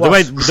аргументів.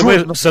 Давай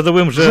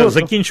Садовим вже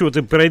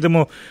закінчувати.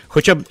 Перейдемо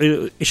хоча б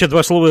ще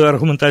два слова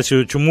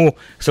аргументацію, чому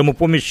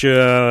Самопоміч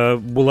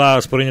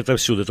була сприйнята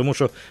всюди. Тому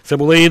що це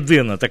була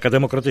єдина така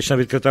демократична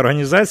відкрита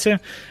організація,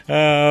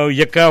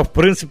 яка, в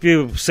принципі,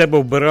 в себе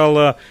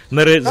вбирала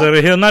не за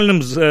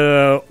регіональним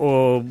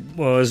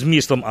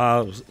змістом,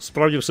 а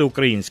справді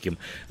всеукраїнським.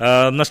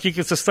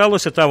 Наскільки це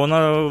сталося,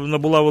 вона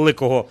набула Павла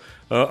Великого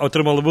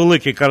отримали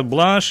великий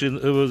карт-бланш, і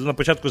на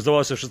початку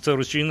здавалося, що це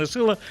рушійна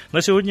сила.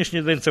 На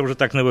сьогоднішній день це вже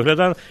так не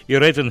виглядає, і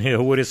рейтинги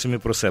говорять самі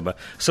про себе.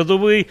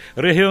 Садовий,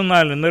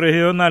 регіональний,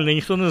 нерегіональний,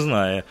 ніхто не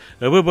знає.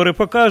 Вибори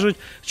покажуть,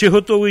 чи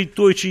готовий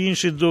той чи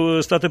інший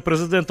стати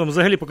президентом.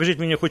 Взагалі, покажіть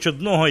мені хоч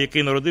одного,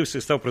 який народився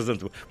і став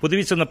президентом.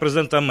 Подивіться на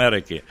президента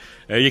Америки,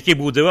 який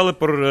був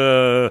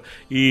девелопер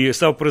і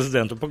став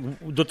президентом.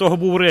 До того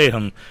був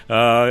Рейган,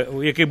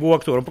 який був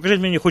актором.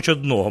 Покажіть мені хоч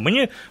одного.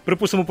 Мені,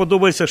 припустимо,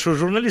 подобається, що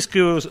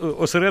журналістський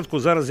осередку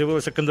зараз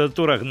з'явилася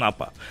кандидатура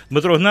Гнапа.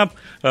 Дмитро Гнап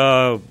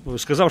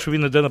сказав, що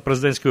він йде на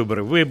президентські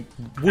вибори.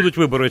 Будуть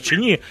вибори чи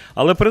ні,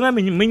 але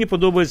принаймні мені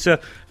подобається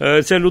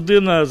ця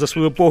людина за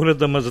своїми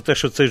поглядами, за те,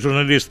 що цей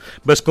журналіст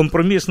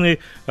безкомпромісний,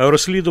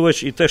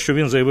 розслідувач і те, що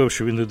він заявив,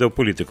 що він йде в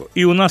політику.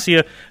 І у нас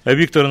є,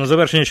 Віктор, на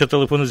завершення ще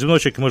телефонний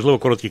дзвіночок і, можливо,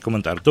 короткий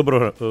коментар.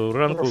 Доброго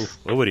ранку,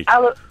 говоріть.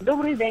 Алло,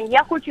 добрий день.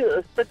 Я хочу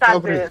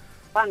спитати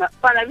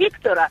пана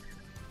Віктора,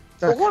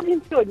 так. Кого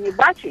він сьогодні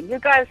бачить? Він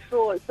каже,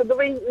 що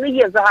Садовий не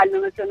є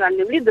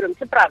загальнонаціональним лідером,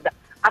 це правда.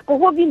 А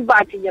кого він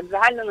бачить як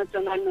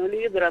загальнонаціонального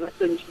лідера на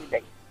сьогоднішній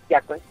день?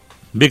 Дякую.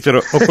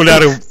 Віктор,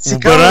 окуляри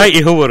вбирай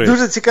і говори.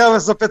 Дуже цікаве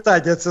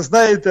запитання, це,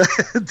 знаєте,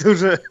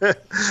 дуже...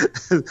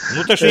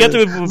 Ну, те, що я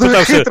тобі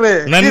питався,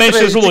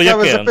 найменше зло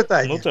яке?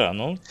 Запитання.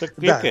 Ну, так,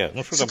 так яке?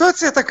 Ну, що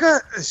ситуація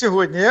така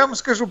сьогодні, я вам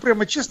скажу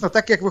прямо чесно,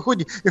 так як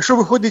виходить, якщо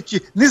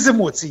виходить не з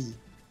емоції,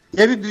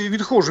 я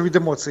відходжу від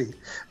емоцій.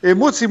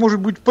 Емоції можуть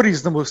бути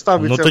по-різному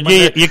ставитися. Ну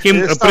тоді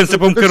яким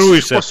принципом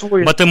керуєшся?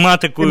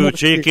 Математикою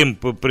чи яким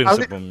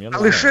принципом?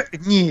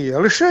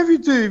 Лише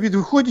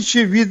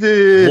виходячи від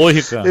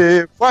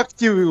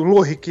фактів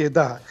логіки.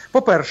 Да.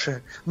 По-перше,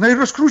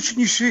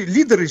 найрозкрученіші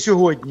лідери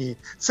сьогодні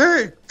 –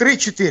 це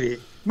 3-4.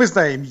 Ми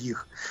знаємо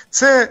їх.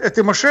 Це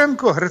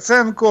Тимошенко,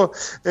 Гриценко,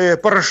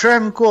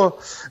 Порошенко,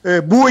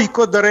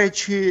 Бойко, до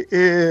речі,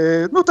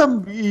 ну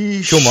там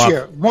і Чумак.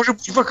 Ще. Може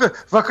бути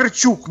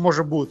Вакарчук,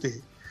 може бути.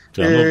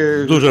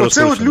 Дуже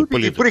оце от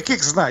люди, про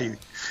яких знають.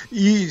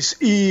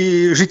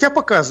 І життя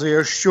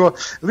показує, що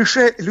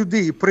лише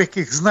люди, про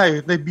яких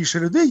знають найбільше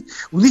людей,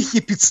 у них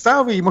є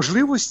підстави і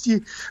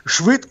можливості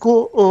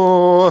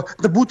швидко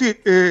набути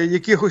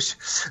якихось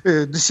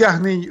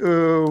досягнень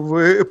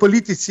в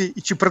політиці,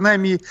 чи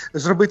принаймні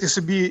зробити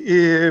собі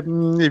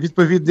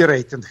відповідний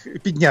рейтинг,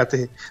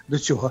 підняти до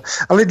цього.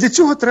 Але для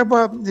цього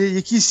треба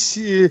якісь,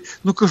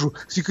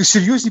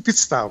 серйозні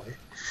підстави.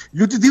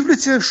 Люди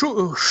дивляться,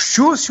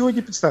 що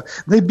сьогодні підстав.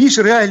 Найбільш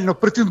реально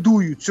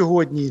претендують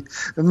сьогодні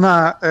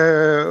на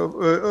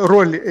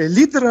роль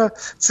лідера,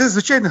 це,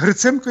 звичайно,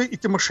 Гриценко і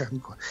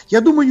Тимошенко.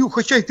 Я думаю,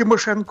 хоча й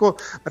Тимошенко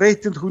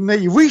рейтинг у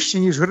неї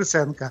вищий, ніж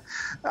Гриценка,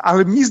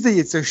 але мені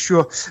здається,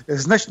 що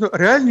значно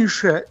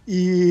реальніше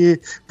і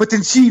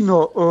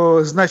потенційно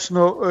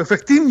значно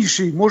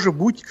ефективніший може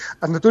бути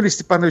Анатолій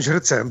Степанович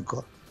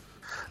Гриценко.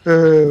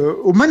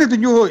 У мене до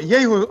нього,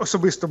 я його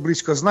особисто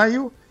близько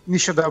знаю,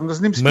 нещодавно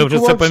з ним спілкувався.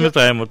 Ми вже це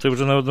пам'ятаємо, ти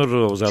вже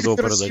неодноразово згадував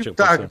передачу.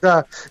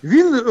 Так.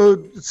 Він,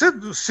 це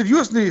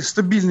серйозний,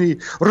 стабільний,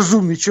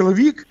 розумний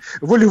чоловік,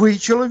 вольовий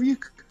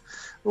чоловік.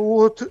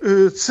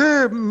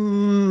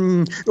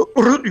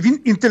 Він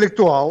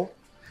інтелектуал.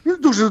 Він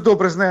дуже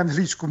добре знає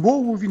англійську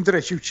мову, він, до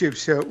речі,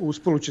 вчився у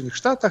Сполучених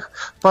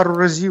Штатах, пару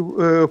разів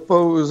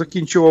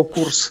закінчував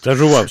курс.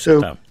 Стажувався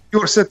там. В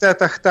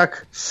університетах,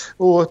 так.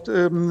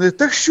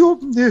 Так що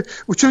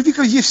у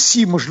чоловіка є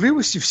всі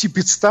можливості, всі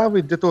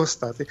підстави для того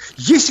стати.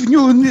 Є в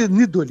нього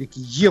недоліки.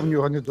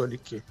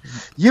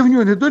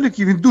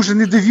 Він дуже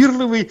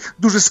недовірливий,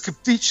 дуже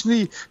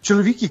скептичний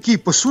чоловік, який,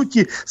 по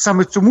суті,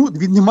 саме цьому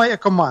він не має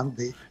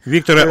команди.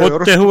 Вікторе,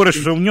 от ти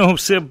говориш, що в нього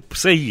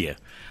все є.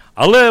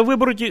 Але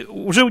вибори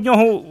вже в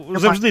нього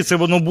завжди це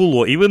воно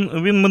було. І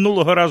він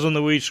минулого разу не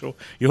вийшов,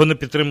 його не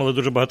підтримали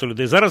дуже багато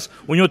людей. Зараз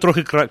у нього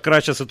трохи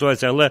краща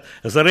ситуація, але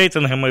за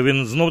рейтингами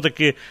він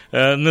знов-таки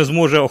не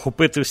зможе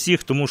охопити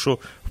всіх, тому що,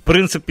 в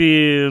принципі,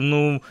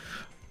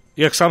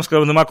 як сам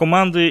сказав, нема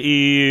команди,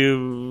 і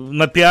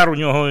на піар у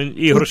нього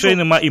і грошей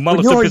нема, і мало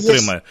хто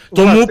підтримує.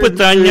 Тому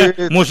питання,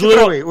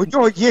 можливо...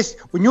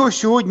 У нього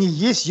сьогодні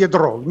є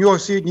ядро, у нього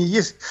сьогодні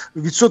є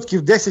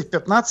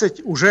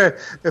 10-15% уже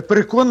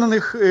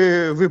переконаних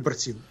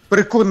виборців.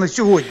 Переконані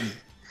сьогодні.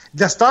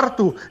 Для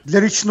старту, для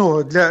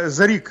річного,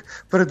 за рік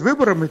перед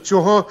виборами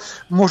цього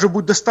може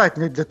бути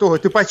достатньо для того.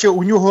 Тим паче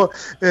у нього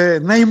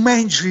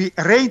найменший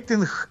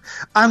рейтинг,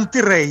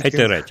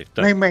 антирейтинг,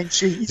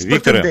 найменший із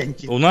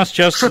претендентів. У нас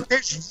час... Що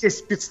теж є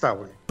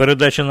підстави.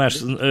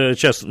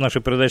 Час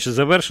нашої передачі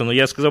завершено.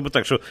 Я сказав би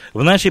так, що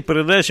в нашій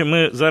передачі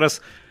ми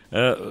зараз...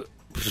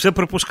 все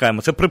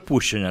припускаємо, це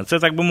припущення. Це,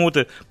 так би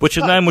мовити,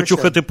 починаємо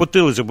чухати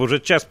потилицю, бо вже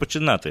час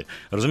починати.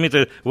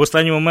 Розумієте, в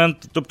останній момент,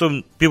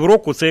 тобто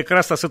півроку, це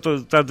якраз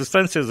та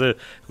дистанція,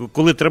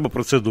 коли треба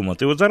про це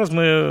думати. І от зараз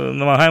ми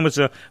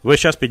намагаємося весь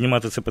час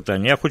піднімати це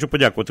питання. Я хочу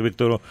подякувати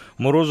Віктору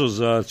Морозу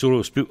за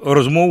цю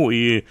розмову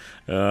і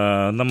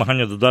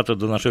намагання додати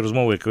до нашої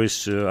розмови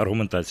якоїсь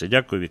аргументації.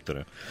 Дякую,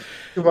 Вікторе.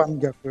 Вам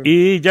дякую.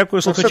 І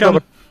дякую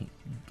слухачам.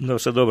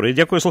 Все добре. І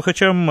дякую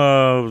слухачам,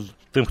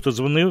 тим, хто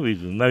дзвонив, і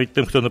навіть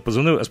тим, хто не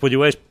подзвонив. А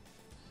сподіваюсь,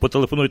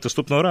 потелефонуйте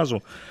наступного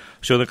разу.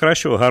 Всього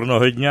найкращого,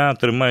 гарного дня,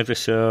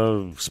 тримайтеся,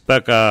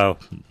 спека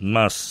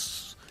нас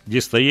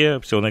дістає,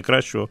 всього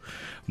найкращого.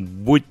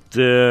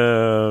 Будьте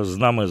з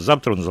нами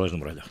завтра у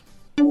Незалежному радіо.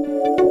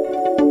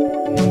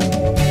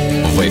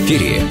 В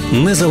ефірі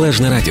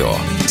Незалежне радіо.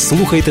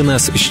 Слухайте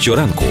нас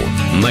щоранку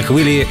на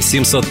хвилі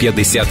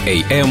 750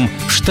 AM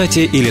в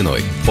штаті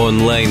Ілліной.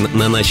 Онлайн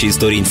на нашій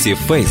сторінці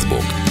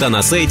Facebook та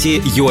на сайті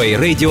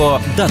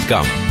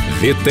uaradio.com.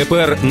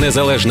 Відтепер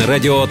Незалежне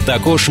радіо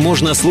також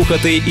можна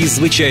слухати із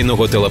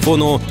звичайного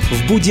телефону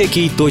в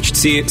будь-якій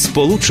точці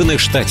Сполучених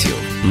Штатів.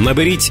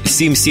 Наберіть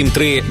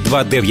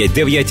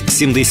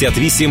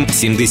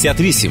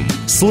 773-299-78-78.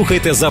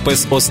 Слухайте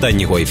запис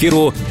останнього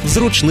ефіру в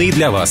зручний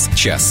для вас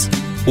час.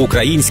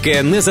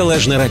 Українське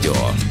Незалежне радіо.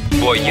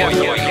 Бо я